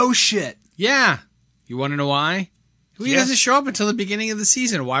 No shit. Yeah. You want to know why? He Yes. doesn't show up until the beginning of the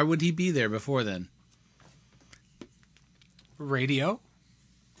season. Why would he be there before then? Radio.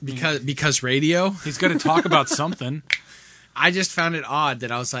 Because radio. He's got to talk about something. I just found it odd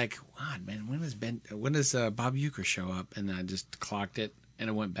that I was like, "Odd man, when does Bob Uecker show up?" And I just clocked it, and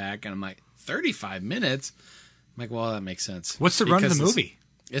it went back, and I'm like, 35 minutes. I'm like, well, that makes sense. What's the run of the movie?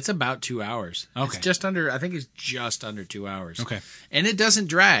 It's about 2 hours. Okay. It's just under. I think it's just under 2 hours. Okay. And it doesn't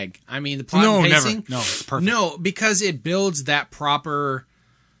drag. I mean, the plot and pacing. Never. No, it's perfect. No, because it builds that proper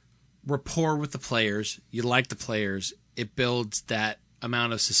rapport with the players. You like the players. It builds that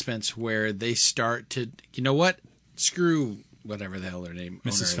amount of suspense where they start to, you know what? Screw whatever the hell their name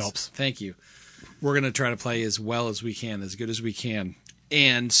Mrs. Phelps. Thank you. We're going to try to play as well as we can, as good as we can.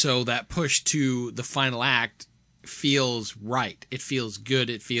 And so that push to the final act feels right. It feels good.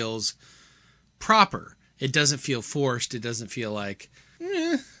 It feels proper. It doesn't feel forced. It doesn't feel like,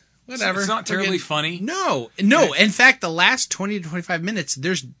 whatever. It's not terribly funny. No. In fact, the last 20 to 25 minutes,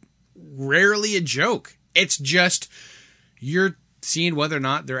 there's rarely a joke. It's just you're seeing whether or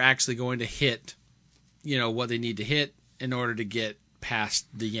not they're actually going to hit, what they need to hit in order to get past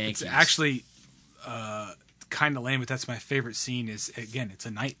the Yankees. It's actually kind of lame, but that's my favorite scene. Is again, it's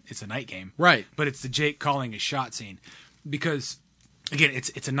a night game, right? But it's the Jake calling a shot scene because again,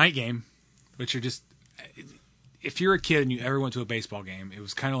 it's a night game which are just, if you're a kid and you ever went to a baseball game, it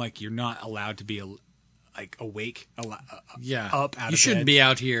was kind of like you're not allowed to be awake, up out of You shouldn't bed. be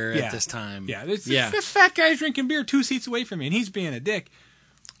out here at this time. Yeah, this fat guy's drinking beer 2 seats away from me, and he's being a dick.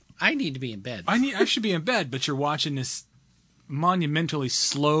 I need to be in bed. I should be in bed, but you're watching this monumentally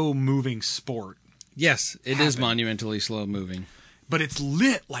slow-moving sport. Yes, it is monumentally slow-moving. But it's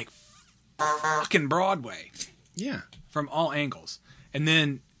lit like fucking Broadway. Yeah. From all angles. And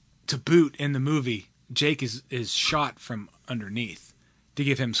then, to boot, in the movie, Jake is shot from underneath to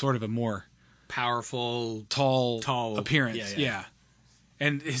give him sort of a more powerful, tall appearance. Yeah.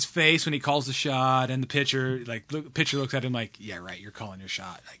 And his face when he calls the shot, and the pitcher, pitcher looks at him like, yeah, right, you're calling your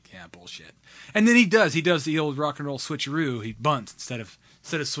shot. Like, yeah, bullshit. And then he does the old rock and roll switcheroo. He bunts instead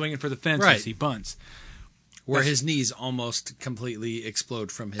of swinging for the fences. Right. He bunts. Where his knees almost completely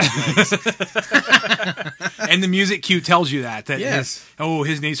explode from his legs. And the music cue tells you that yes.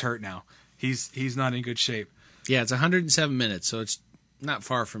 His knees hurt now. He's not in good shape. Yeah, it's 107 minutes, so it's not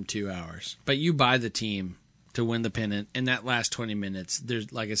far from 2 hours. But you buy the team to win the pennant, and that last 20 minutes,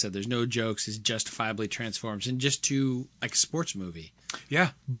 there's, like I said, there's no jokes. It justifiably transforms into just like a sports movie.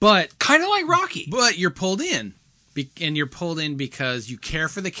 Yeah, but kind of like Rocky. But you're pulled in. And you're pulled in because you care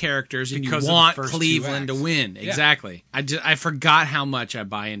for the characters and Because you of the want first Cleveland 2 to acts. win. Yeah. Exactly. I forgot how much I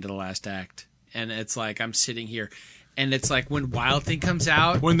buy into the last act. And it's like I'm sitting here. And it's like when Wild Thing comes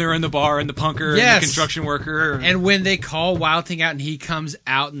out. When they're in the bar and the punker Yes. and the construction worker. And when they call Wild Thing out and he comes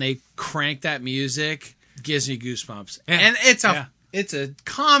out and they crank that music, gives me goosebumps. Yeah. And it's a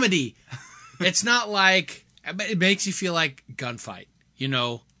comedy. It's not like, it makes you feel like gunfight, You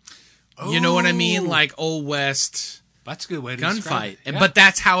know what I mean? Like Old West. That's a good way to describe gunfight. it. Yeah. But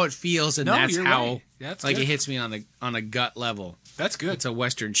that's how it feels, and that's you're how right. That's like good. it hits me on a gut level. That's good. It's a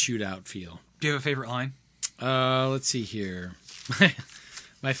Western shootout feel. Do you have a favorite line? Let's see here.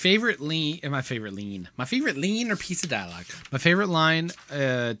 My favorite lean or piece of dialogue. My favorite line,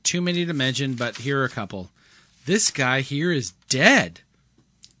 too many to mention, but here are a couple. This guy here is dead.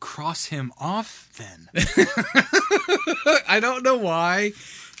 Cross him off, then. I don't know why.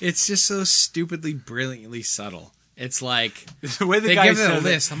 It's just so stupidly, brilliantly subtle. It's like the way they guy give it a says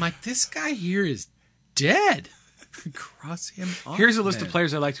list. I'm like, this guy here is dead. Cross him off. Here's a list then. of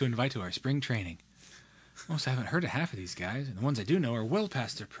players I'd like to invite to our spring training. Almost haven't heard of half of these guys, and the ones I do know are well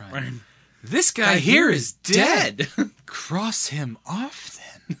past their prime. Right. This guy here is dead. Cross him off,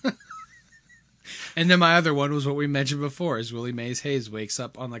 then. And then my other one was what we mentioned before: is Willie Mays Hayes wakes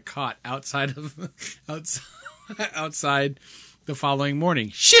up on the cot outside the following morning.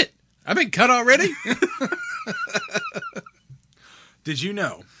 Shit, I've been cut already. Did you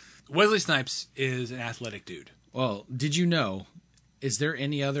know Wesley Snipes is an athletic dude? Well, did you know? Is there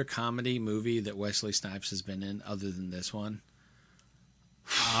any other comedy movie that Wesley Snipes has been in other than this one?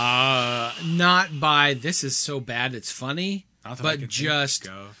 Not by this is so bad it's funny, but just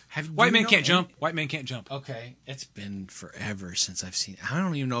White Man Can't Jump. White Man Can't Jump. Okay, it's been forever since I've seen. I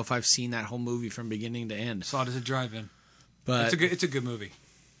don't even know if I've seen that whole movie from beginning to end. Saw it as a drive-in. But it's a good movie.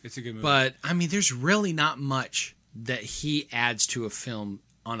 It's a good movie. But I mean, there's really not much that he adds to a film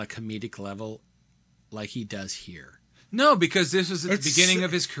on a comedic level like he does here. No, because this was at the beginning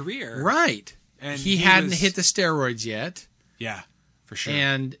of his career. Right. And he hadn't hit the steroids yet. Yeah, for sure.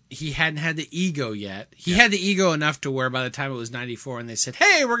 And he hadn't had the ego yet. He had the ego enough to where by the time it was 94 and they said,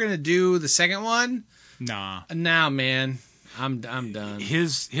 hey, we're going to do the second one. Nah. Now, man, I'm done.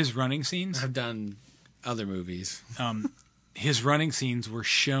 His running scenes? I've done other movies. His running scenes were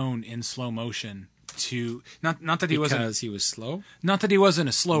shown in slow motion to not that he wasn't because he was slow. Not that he wasn't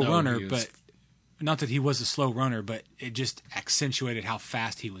a slow runner, he was- but not that he was a slow runner, but it just accentuated how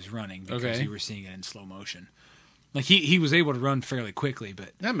fast he was running because Okay. you were seeing it in slow motion. Like he was able to run fairly quickly,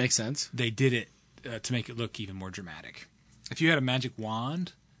 but that makes sense. They did it to make it look even more dramatic. If you had a magic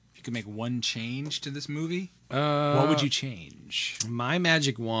wand, if you could make one change to this movie, what would you change? My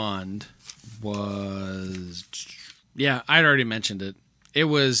magic wand was, yeah, I'd already mentioned it. It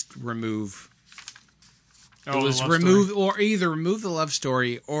was remove. Oh, It was the love remove story? or either remove the love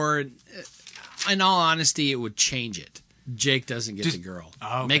story or, in all honesty, it would change it. Jake doesn't get the girl.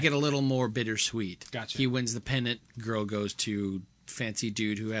 Oh, okay. Make it a little more bittersweet. Gotcha. He wins the pennant. Girl goes to fancy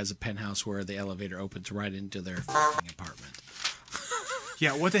dude who has a penthouse where the elevator opens right into their f***ing apartment.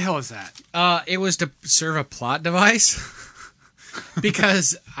 Yeah, what the hell is that? It was to serve a plot device.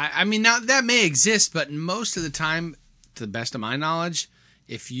 Because, I mean, now that may exist, but most of the time, to the best of my knowledge,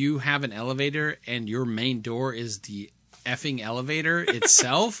 if you have an elevator and your main door is the effing elevator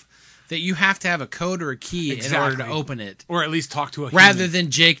itself, that you have to have a code or a key in order to open it. Or at least talk to a Rather human. than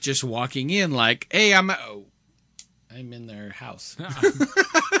Jake just walking in like, hey, I'm in their house.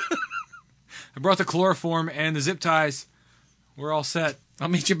 I brought the chloroform and the zip ties. We're all set. I'll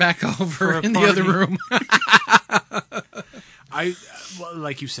meet you back over in the other room. Well,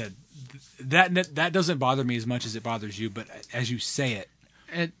 like you said, that doesn't bother me as much as it bothers you. But as you say it,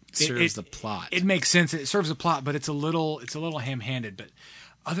 it serves the plot. It makes sense. It serves the plot, but it's a little ham-handed. But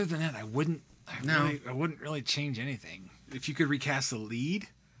other than that, I wouldn't really change anything. If you could recast the lead,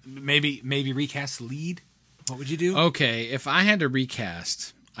 maybe recast the lead, what would you do? Okay, if I had to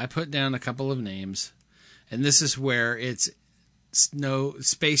recast, I put down a couple of names, and this is where it's no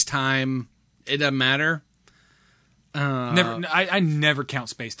space-time. It doesn't matter. I never count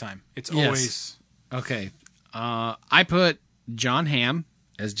space-time. It's always... Okay. I put John Hamm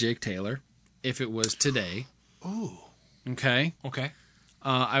as Jake Taylor, if it was today. Ooh. Okay. Okay.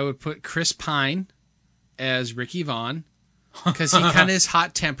 I would put Chris Pine as Ricky Vaughn, because he kind of is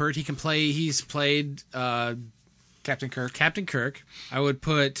hot-tempered. He can play... He's played... Captain Kirk. Captain Kirk. I would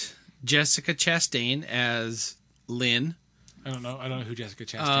put Jessica Chastain as Lynn. I don't know who Jessica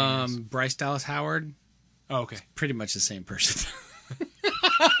Chastain is. Bryce Dallas Howard. Oh, okay. Pretty much the same person.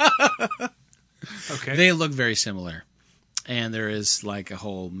 Okay. They look very similar. And there is like a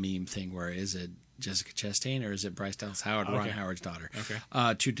whole meme thing where is it Jessica Chastain or is it Bryce Dallas Howard, Ron Howard's daughter? Okay.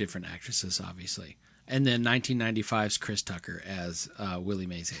 Two different actresses, obviously. And then 1995's Chris Tucker as Willie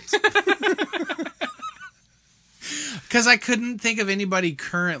Mays Hayes. Because I couldn't think of anybody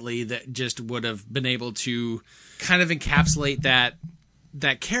currently that just would have been able to kind of encapsulate that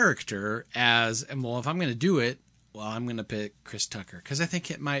character as, well, if I'm going to do it, well, I'm going to pick Chris Tucker because I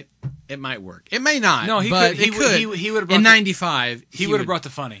think it might work. It may not. No, he but could. It could. He would have in '95. He would have brought the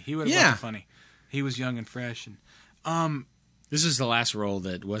funny. He would have brought the funny. He was young and fresh, and this is the last role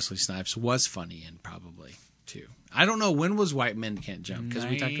that Wesley Snipes was funny in, probably too. I don't know when was White Men Can't Jump because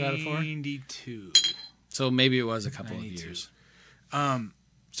we talked about it before. 92. So maybe it was a couple 92. of years.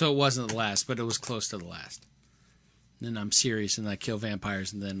 So it wasn't the last, but it was close to the last. Then I'm serious and I kill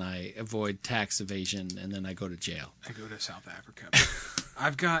vampires and then I avoid tax evasion and then I go to jail. I go to South Africa.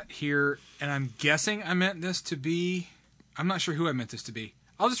 I've got here, and I'm guessing I meant this to be... I'm not sure who I meant this to be.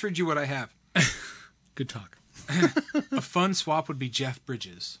 I'll just read you what I have. Good talk. A fun swap would be Jeff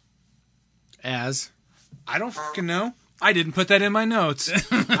Bridges. As? I don't fucking know. I didn't put that in my notes.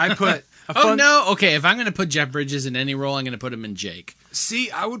 I put... Oh, no. Okay, if I'm going to put Jeff Bridges in any role, I'm going to put him in Jake.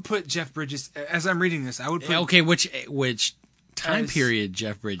 See, I would put Jeff Bridges, as I'm reading this, I would put... Okay, which time period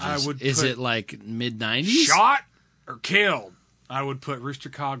Jeff Bridges? Is it like mid-90s? Shot or killed? I would put Rooster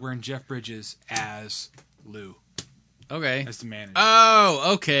Cogburn, Jeff Bridges as Lou. Okay. As the manager.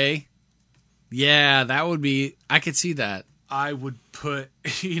 Oh, okay. Yeah, that would be... I could see that. I would put...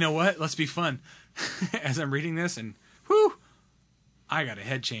 You know what? Let's be fun. As I'm reading this, and whew, I got a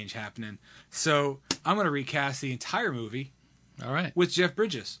head change happening. So I'm going to recast the entire movie. All right. With Jeff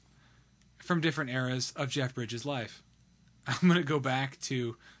Bridges from different eras of Jeff Bridges' life. I'm going to go back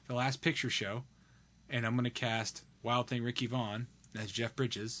to the Last Picture Show, and I'm going to cast Wild Thing Ricky Vaughn as Jeff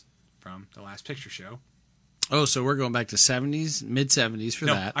Bridges from the Last Picture Show. Oh, so we're going back to 70s, mid-70s for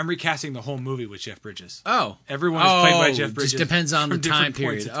that. I'm recasting the whole movie with Jeff Bridges. Oh. Everyone is played by Jeff Bridges. Just depends on the time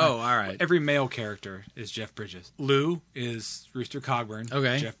period. Oh, all right. Every male character is Jeff Bridges. Lou is Rooster Cogburn,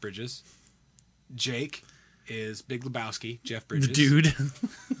 okay. Jeff Bridges. Jake is Big Lebowski, Jeff Bridges. The dude.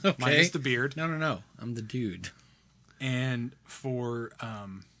 Okay. Minus the beard. No. I'm the dude. And for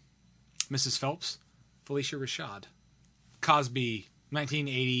Mrs. Phelps, Felicia Rashad. Cosby,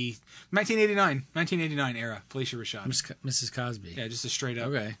 1989 era, Felicia Rashad. Mrs. Cosby. Yeah, just a straight up.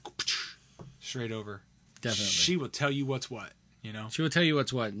 Okay. Straight over. Definitely. She will tell you what's what, you know? She will tell you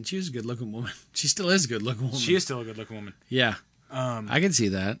what's what. And she was a good looking woman. She still is a good looking woman. She is still a good looking woman. Yeah. I can see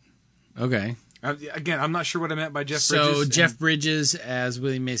that. Okay. Again, I'm not sure what I meant by Jeff Bridges. Bridges. So Jeff Bridges as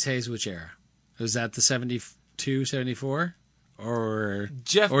Willie Mays Hayes, which era? Was that the 72, 74? Or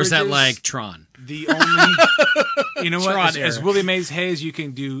is that like Tron? The only, you know what? As Willie Mays Hayes, you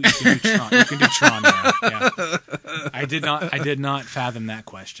can do Tron. You can do Tron now. Yeah. I did not fathom that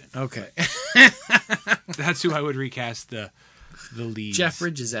question. Okay. That's who I would recast the lead. Jeff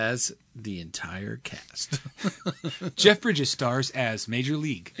Bridges as the entire cast. Jeff Bridges stars as Major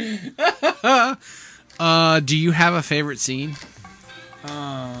League. Do you have a favorite scene?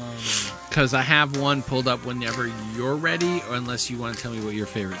 Because I have one pulled up whenever you're ready, or unless you want to tell me what your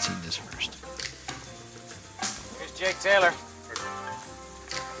favorite scene is first. Here's Jake Taylor.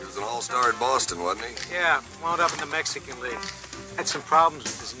 He was an all-star at Boston, wasn't he? Yeah, wound up in the Mexican League. Had some problems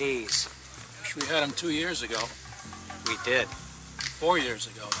with his knees. We had him 2 years ago. We did. 4 years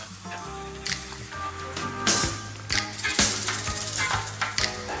ago, then.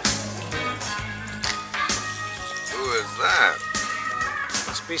 Who is that?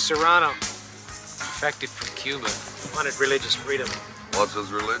 Must be Serrano. defected from Cuba. Wanted religious freedom. What's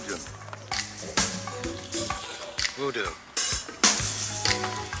his religion? Voodoo.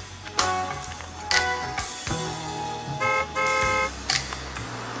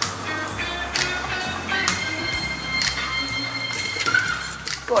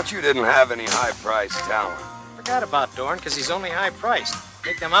 Thought you didn't have any high-priced talent. Forgot about Dorn because he's only high-priced.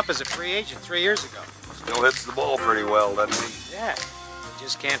 Picked him up as a free agent 3 years ago. Still hits the ball pretty well, doesn't he? Yeah, he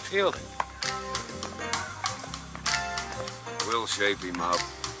just can't field it. We'll shape him up.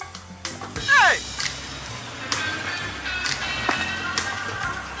 Hey!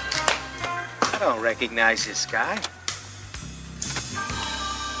 I don't recognize this guy.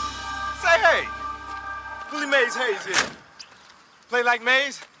 Say hey! Willie Mays Hayes here. Play like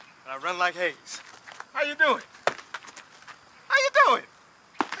Mays, and I run like Hayes. How you doing? How you doing?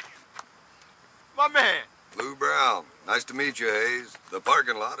 My man. Lou Brown. Nice to meet you, Hayes. The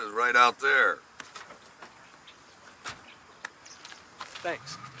parking lot is right out there.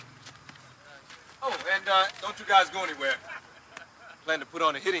 Thanks. Oh, and don't you guys go anywhere. Plan to put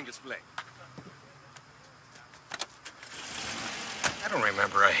on a hitting display. I don't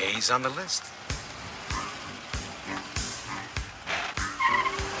remember a Hayes on the list.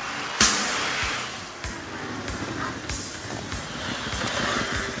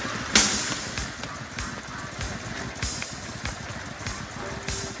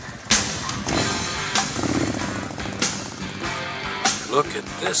 Look at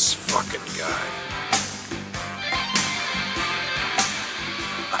this fucking guy.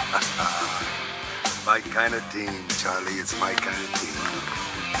 My kind of team, Charlie. It's my kind of team.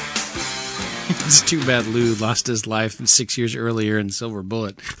 It's too bad Lou lost his life 6 years earlier in Silver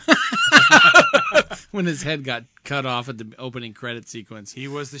Bullet. When his head got cut off at the opening credit sequence. He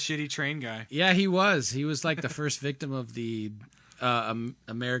was the shitty train guy. Yeah, he was. He was like the first victim of the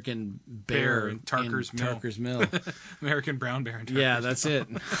American bear in Tarker's Mill. American brown bear in Tarker's Yeah, that's Mill.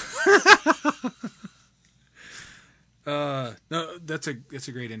 it. No, that's a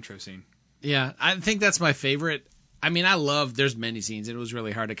great intro scene. Yeah, I think that's my favorite. I mean, there's many scenes, and it was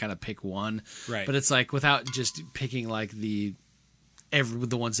really hard to kind of pick one. Right. But it's like, without just picking like the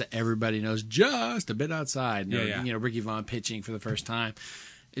ones that everybody knows, just a bit outside. Yeah. You know, Ricky Vaughn pitching for the first time.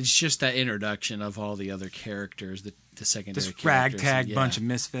 It's just that introduction of all the other characters, the secondary this characters. ragtag bunch of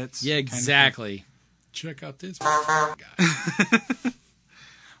misfits. Yeah, exactly. Check out this guy.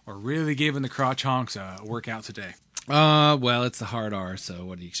 We're really giving the crotch honks a workout today. Well, it's the hard R, so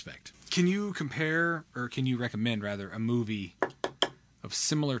what do you expect? Can you compare, or can you recommend, rather, a movie of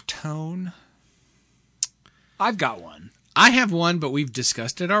similar tone? I've got one. I have one, but we've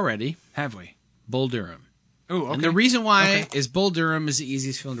discussed it already. Have we? Bull Durham. Oh, okay. And the reason why is Bull Durham is the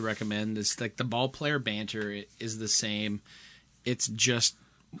easiest film to recommend. It's like the ball player banter is the same. It's just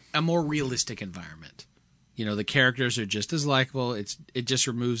a more realistic environment. You know, the characters are just as likable. It just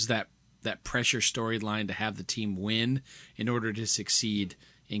removes that pressure storyline to have the team win in order to succeed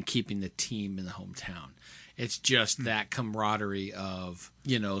in keeping the team in the hometown. It's just that camaraderie of,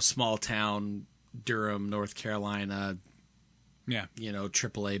 you know, small town Durham, North Carolina. Yeah. You know,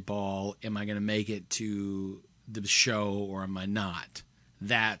 AAA ball. Am I going to make it to the show or am I not?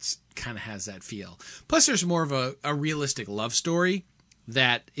 That's kind of has that feel. Plus, there's more of a realistic love story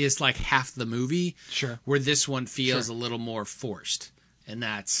that is like half the movie. Sure. Where this one feels a little more forced. And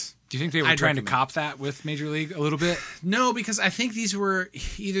that's... Do you think they were trying to cop that with Major League a little bit? No, because I think these were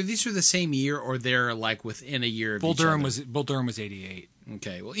the same year or they're like within a year of Bull each Durham other. Bull Durham was 88.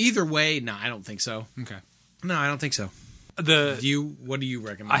 Okay. Well, either way, no, I don't think so. Okay. No, I don't think so. What do you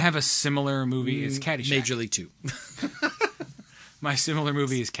recommend? I have a similar movie. It's Caddyshack. Major League 2. My similar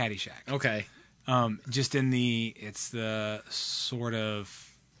movie is Caddyshack. Okay. Just it's the sort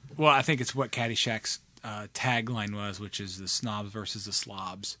of, well, I think it's what Caddyshack's tagline was, which is the snobs versus the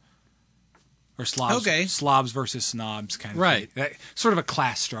slobs. Or slobs versus snobs kind of thing. That, sort of a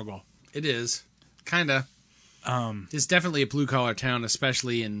class struggle. It is. Kind of. It's definitely a blue-collar town,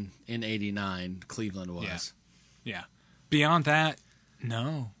 especially in 89, Cleveland was. Yeah. Beyond that,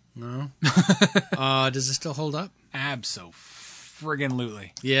 no. Does it still hold up?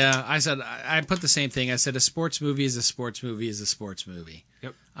 Abso-friggin-lutely. Yeah, I put the same thing. I said a sports movie is a sports movie is a sports movie.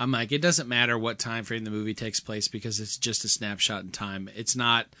 Yep. I'm like, it doesn't matter what time frame the movie takes place because it's just a snapshot in time. It's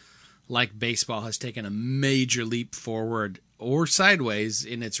not like baseball has taken a major leap forward or sideways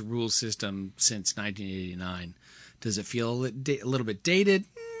in its rule system since 1989. Does it feel a little bit dated?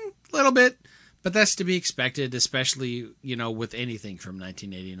 A little bit. But that's to be expected, especially, you know, with anything from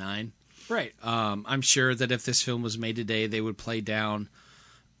 1989. Right. I'm sure that if this film was made today, they would play down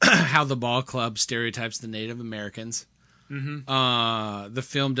how the ball club stereotypes the Native Americans. Mm-hmm. The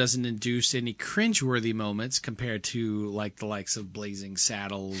film doesn't induce any cringeworthy moments compared to like the likes of Blazing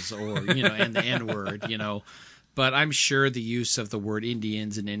Saddles or and the N-word, But I'm sure the use of the word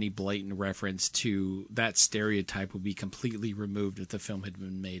Indians and any blatant reference to that stereotype would be completely removed if the film had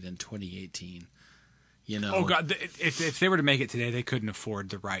been made in 2018. Oh God! If they were to make it today, they couldn't afford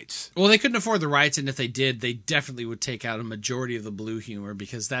the rights. Well, they couldn't afford the rights, and if they did, they definitely would take out a majority of the blue humor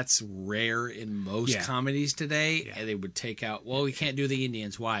because that's rare in most comedies today. Yeah. And they would take out. Well, we can't do the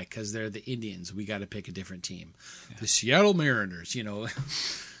Indians. Why? Because they're the Indians. We got to pick a different team. Yeah. The Seattle Mariners.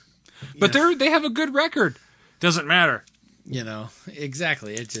 But they have a good record. Doesn't matter.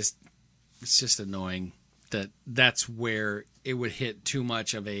 Exactly. It's just annoying that's where it would hit too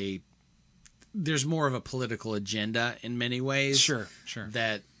much of a. There's more of a political agenda in many ways. Sure.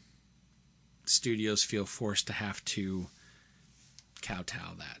 That studios feel forced to have to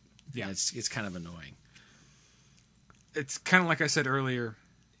kowtow that. Yeah. It's kind of annoying. It's kind of like I said earlier,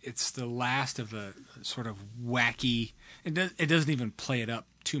 it's the last of a sort of wacky, it doesn't even play it up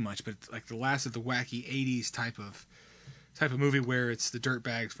too much, but it's like the last of the wacky 80s type of movie where it's the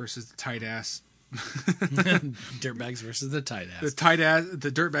dirtbags versus the tight ass. Dirtbags versus the tight ass. The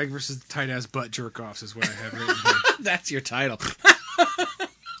dirtbag versus the tight ass butt jerk offs is what I have written here. That's your title.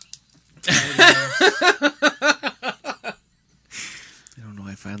 I don't know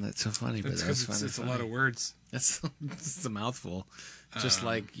why I find that so funny, but that's funny. It's a lot of words. It's a mouthful. Just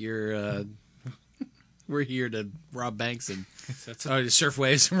like you're we're here to rob banks and to surf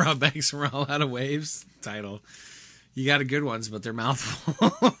waves and rob banks and we're all out of waves title. You got good ones, but they're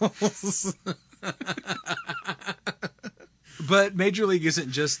mouthfuls. But Major League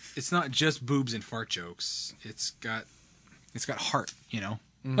it's not just boobs and fart jokes. It's got heart,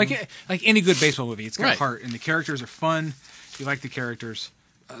 Mm-hmm. Like any good baseball movie, it's got heart, and the characters are fun. You like the characters.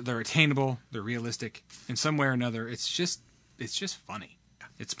 They're attainable, they're realistic. In some way or another, it's just funny.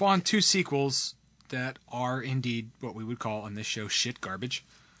 It spawned 2 sequels that are indeed what we would call on this show shit garbage.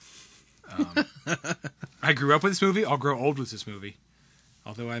 I grew up with this movie. I'll grow old with this movie.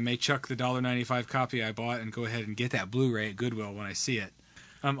 Although I may chuck the $1.95 copy I bought and go ahead and get that Blu-ray at Goodwill when I see it.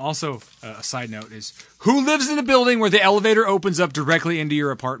 Also, a side note is, who lives in a building where the elevator opens up directly into your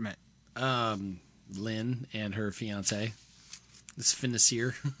apartment? Lynn and her fiancé. This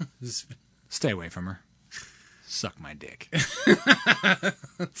financier. Stay away from her. Suck my dick.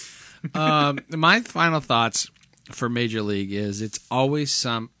 My final thoughts for Major League is let's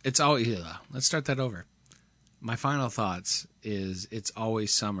start that over. My final thoughts is it's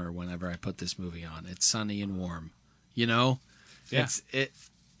always summer whenever I put this movie on. It's sunny and warm. Yeah. It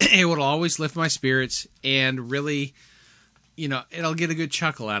will always lift my spirits and really, it'll get a good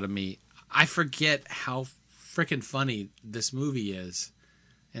chuckle out of me. I forget how freaking funny this movie is.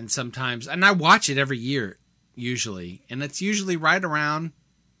 And I watch it every year usually, and it's usually right around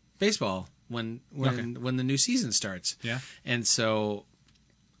baseball when the new season starts. Yeah. And so,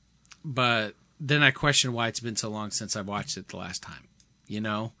 but then I question why it's been so long since I watched it the last time,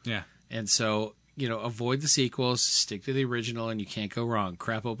 Yeah. And so, avoid the sequels, stick to the original, and you can't go wrong.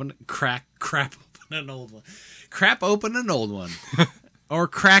 Crap open an old one. Crap open an old one. Or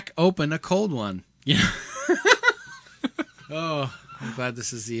crack open a cold one. Yeah. Oh, I'm glad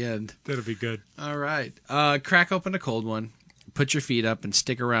this is the end. That'll be good. All right. Crack open a cold one. Put your feet up and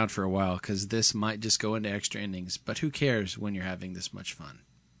stick around for a while because this might just go into extra innings. But who cares when you're having this much fun?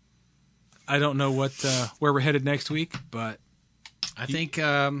 I don't know where we're headed next week, but I think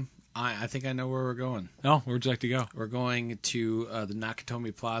I think I know where we're going. Oh, where'd you like to go? We're going to the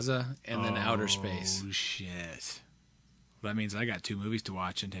Nakatomi Plaza and then outer space. Oh, shit. That means I got 2 movies to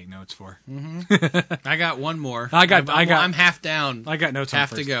watch and take notes for. Mm-hmm. I got one more. I'm half down. I got notes.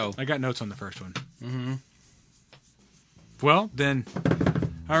 Have to go. I got notes on the first one. Mm-hmm. Well, then,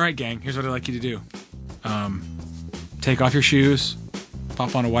 all right, gang. Here's what I'd like you to do. Take off your shoes,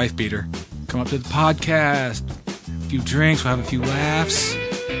 pop on a wife beater, come up to the podcast, a few drinks, we'll have a few laughs.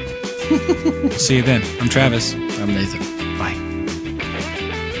 See you then. I'm Travis. I'm Nathan. Bye.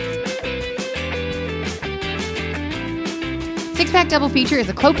 Six Pack Double Feature is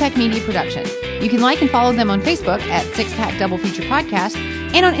a Klopek Media production. You can like and follow them on Facebook at Six Pack Double Feature Podcast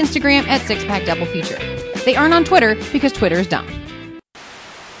and on Instagram at Six Pack Double Feature. They aren't on Twitter because Twitter is dumb.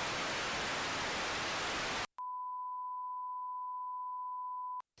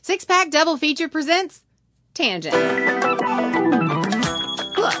 Six Pack Double Feature presents Tangents.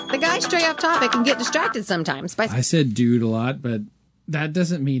 Look, the guys stray off topic and get distracted sometimes by... I said dude a lot, but that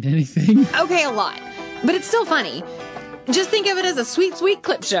doesn't mean anything. Okay, a lot. But it's still funny. Just think of it as a sweet, sweet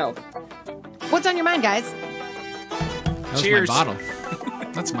clip show. What's on your mind, guys? That was my bottle.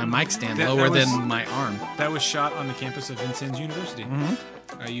 That's my mic stand lower than my arm. That was shot on the campus of Vincennes University. Mm-hmm.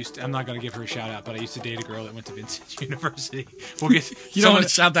 I'm not going to give her a shout out, but I used to date a girl that went to Vincennes University. We'll get. You don't want to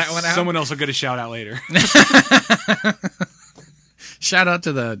shout that one out? Someone else will get a shout out later. Shout out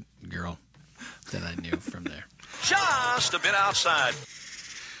to the girl that I knew from there. Just a bit outside.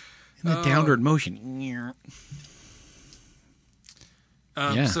 In the downward motion.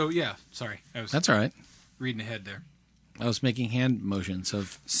 Yeah. So, yeah. Sorry. That's all right. Reading ahead there. I was making hand motions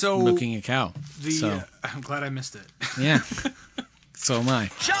of milking a cow. I'm glad I missed it. Yeah. So am I.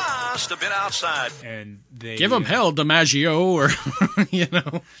 Just a bit outside. And they give them hell, DiMaggio, or,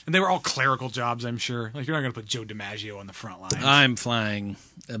 And they were all clerical jobs, I'm sure. Like, you're not going to put Joe DiMaggio on the front line. I'm flying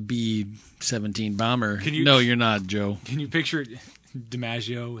a B-17 bomber. No, you're not, Joe. Can you picture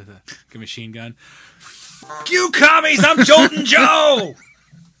DiMaggio with a machine gun? Fuck you, commies! I'm Jolton Joe!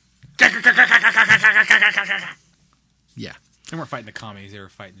 Yeah. They weren't fighting the commies, they were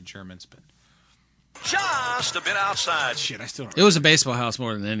fighting the Germans, but... Just a bit outside. Shit, I still don't It was a baseball house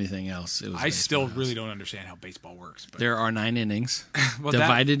more than anything else. I still really don't understand how baseball works. But... There are 9 innings,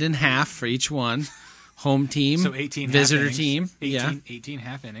 divided in half for each one. Home team, so 18 visitor half team. 18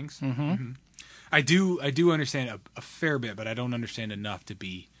 half innings. Mm-hmm. I do understand a fair bit, but I don't understand enough to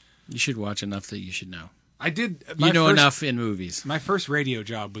be... You should watch enough that you should know. I did. Enough in movies. My first radio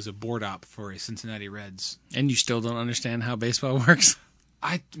job was a board op for a Cincinnati Reds. And you still don't understand how baseball works?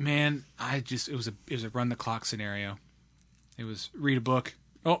 It was a run the clock scenario. It was read a book.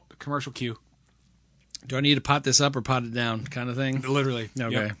 Oh, commercial cue. Do I need to pot this up or pot it down kind of thing? Literally.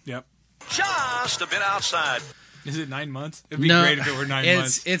 Okay. Yep. Just a bit outside. Is it 9 months? It'd be great if it were 9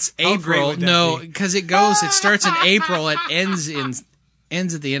 months. It's April. No, because it starts in April. It ends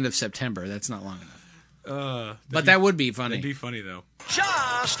at the end of September. That's not long enough. But that would be funny. It'd be funny, though.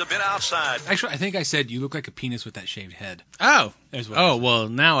 Just a bit outside. Actually, I think I said you look like a penis with that shaved head. Oh. Well,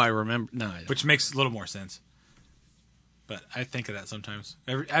 now I remember. No, I don't. Which makes a little more sense. But I think of that sometimes.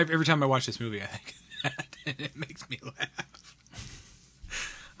 Every time I watch this movie, I think of that, and it makes me laugh.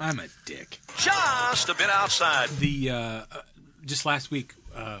 I'm a dick. Just a bit outside. Just last week,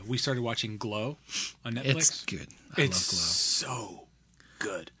 we started watching Glow on Netflix. It's good. I love Glow. So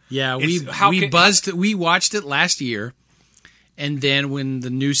good. Yeah, we watched it last year, and then when the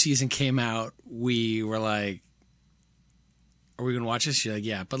new season came out, we were like, "Are we going to watch this?" She's like,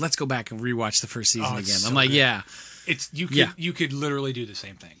 "Yeah, but let's go back and rewatch the first season again." So I'm like, good. "Yeah." You could literally do the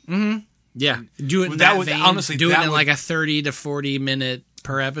same thing. Mm-hmm. Yeah, do it in that vein. Honestly, do it in like a 30 to 40 minute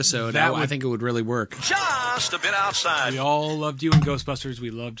per episode. I think it would really work. Just a bit outside. We all loved you in Ghostbusters.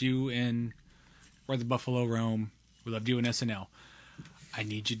 We loved you in Where the Buffalo Roam. We loved you in SNL. I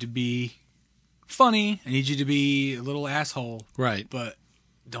need you to be funny. I need you to be a little asshole. Right. But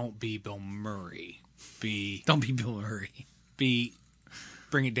don't be Bill Murray. Don't be Bill Murray.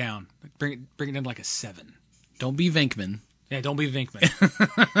 Bring it down. Bring it down to like a 7. Don't be Venkman. Yeah, don't be Venkman.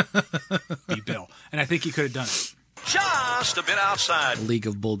 Be Bill. And I think he could have done it. Just a bit outside. League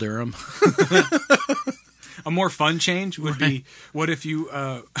of Bull Durham. A more fun change would be what if you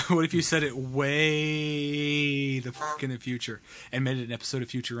said it way the fuck in the future and made it an episode of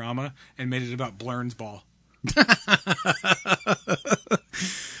Futurama and made it about Blurns Ball.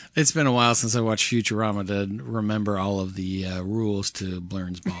 It's been a while since I watched Futurama to remember all of the rules to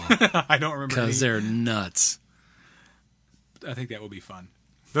Blurns Ball. I don't remember because they're nuts. I think that would be fun.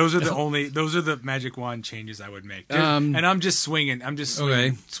 Those are the magic wand changes I would make. And I'm just swinging.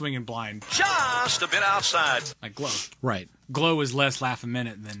 Swinging blind. Just a bit outside. Like Glow. Right. Glow is less laugh a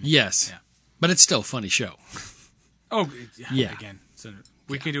minute than. Yes. Yeah. But it's still a funny show. Oh, yeah. Again, so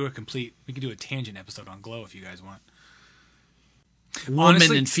we can do a tangent episode on Glow if you guys want.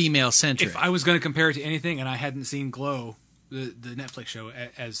 Woman and female centric. If I was going to compare it to anything and I hadn't seen Glow, the Netflix show,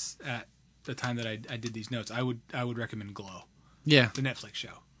 as at the time that I did these notes, I would recommend Glow. Yeah. The Netflix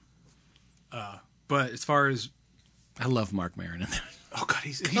show. But as far as... I love Marc Maron in that. Oh, God.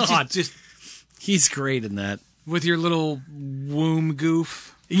 He's great in that. With your little womb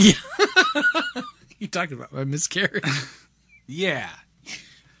goof. Yeah. You talking about my miscarriage? Yeah.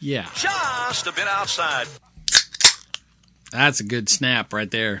 Yeah. Just a bit outside. That's a good snap right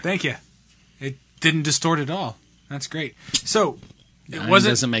there. Thank you. It didn't distort at all. That's great. So, it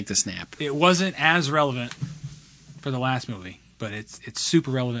doesn't make the snap. It wasn't as relevant for the last movie, but it's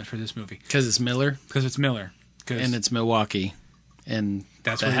super relevant for this movie. Because it's Miller? Because it's Miller. And it's Milwaukee. And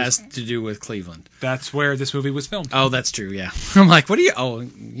that has to do with Cleveland. That's where this movie was filmed. Oh, that's true, yeah. I'm like, what do you... Oh,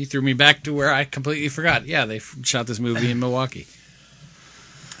 you threw me back to where I completely forgot. Yeah, they shot this movie in Milwaukee.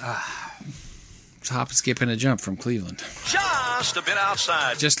 It's a hop, a skip, and a jump from Cleveland. Just a bit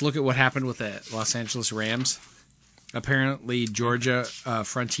outside. Just look at what happened with the Los Angeles Rams. Apparently, Georgia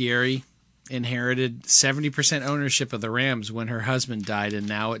Frontiere inherited 70% ownership of the Rams when her husband died, and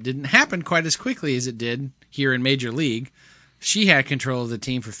now it didn't happen quite as quickly as it did here in Major League. She had control of the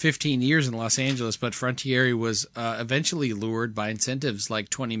team for 15 years in Los Angeles, but Frontiere was eventually lured by incentives like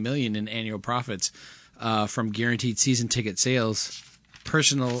 $20 million in annual profits from guaranteed season ticket sales,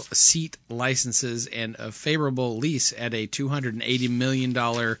 personal seat licenses, and a favorable lease at a $280 million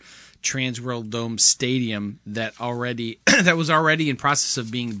Transworld Dome stadium that was already in process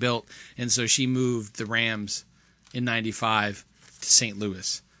of being built. And so she moved the Rams in 95 to St.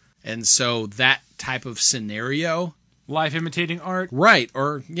 Louis. And so that type of scenario, life imitating art, right?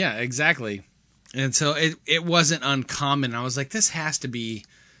 Or yeah, exactly. And so it wasn't uncommon. I was like, this has to be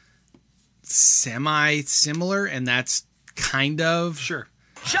semi-similar, and that's kind of sure.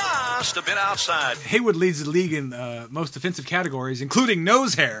 Just a bit outside. Haywood leads the league in most offensive categories, including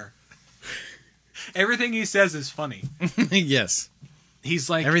nose hair. Everything he says is funny. Yes. He's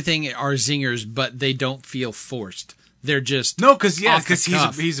like... Everything are zingers, but they don't feel forced. They're just... No, because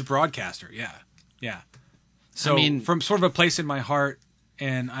he's a broadcaster. Yeah. Yeah. So, I mean, from sort of a place in my heart,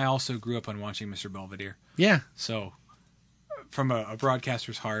 and I also grew up on watching Mr. Belvedere. Yeah. So, from a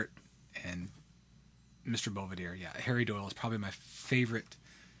broadcaster's heart and Mr. Belvedere, yeah, Harry Doyle is probably my favorite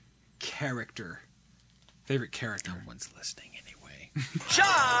character. No one's listening anyway.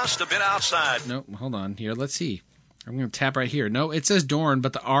 Just a bit outside. Nope, hold on. Here, let's see. I'm going to tap right here. No, it says Dorn,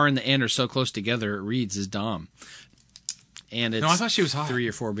 but the R and the N are so close together, it reads as Dom. And it's I thought she was hot. 3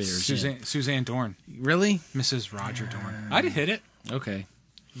 or 4 beers. Suzanne Dorn. Really? Mrs. Roger Dorn. I'd have hit it. Okay.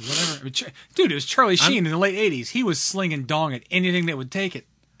 Whatever. Dude, it was Charlie Sheen in the late 80s. He was slinging dong at anything that would take it.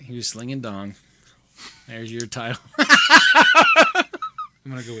 He was slinging dong. There's your title. I'm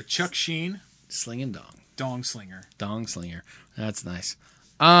going to go with Chuck Sheen. Slinging dong. Dong slinger. Dong slinger. That's nice.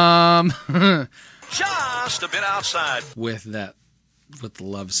 Just a bit outside. With the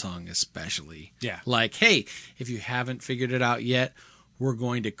love song especially. Yeah. Like, hey, if you haven't figured it out yet, we're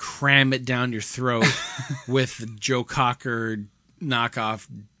going to cram it down your throat with Joe Cocker knockoff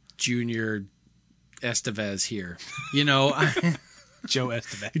Junior Estevez here. You know? Joe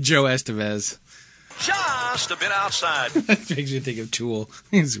Estevez. Joe Estevez. Just a bit outside. Makes me think of Tool.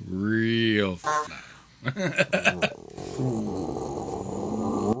 He's real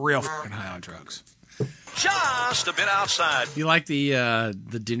real fucking high on drugs. Just a bit outside. You like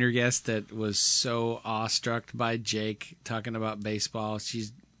the dinner guest that was so awestruck by Jake talking about baseball?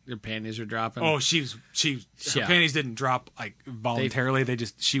 Her panties were dropping. Oh, her panties didn't drop like voluntarily.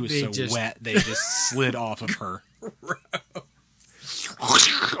 She was so wet they just slid off of her.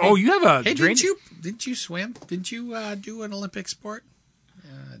 Oh, you have a hey, didn't you swim? Didn't you do an Olympic sport?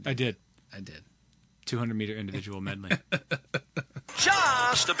 I did. 200-meter individual medley.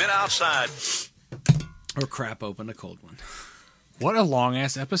 Just a bit outside. Or crap open a cold one. What a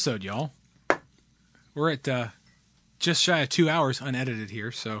long-ass episode, y'all. We're at just shy of 2 hours unedited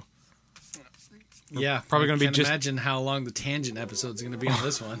here, so... Yeah, probably going to be just... imagine how long the tangent episode is going to be on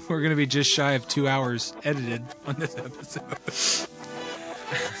this one. We're going to be just shy of 2 hours edited on this episode.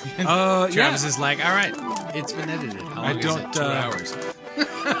 Travis is like, all right, it's been edited. How long is it? 2 hours.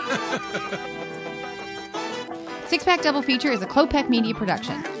 Six Pack Double Feature is a Klopek Media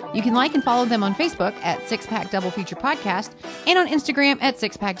production. You can like and follow them on Facebook at Six Pack Double Feature Podcast and on Instagram at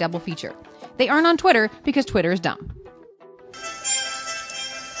Six Pack Double Feature. They aren't on Twitter because Twitter is dumb. In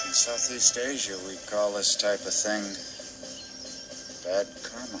Southeast Asia, we call this type of thing bad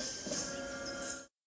karma.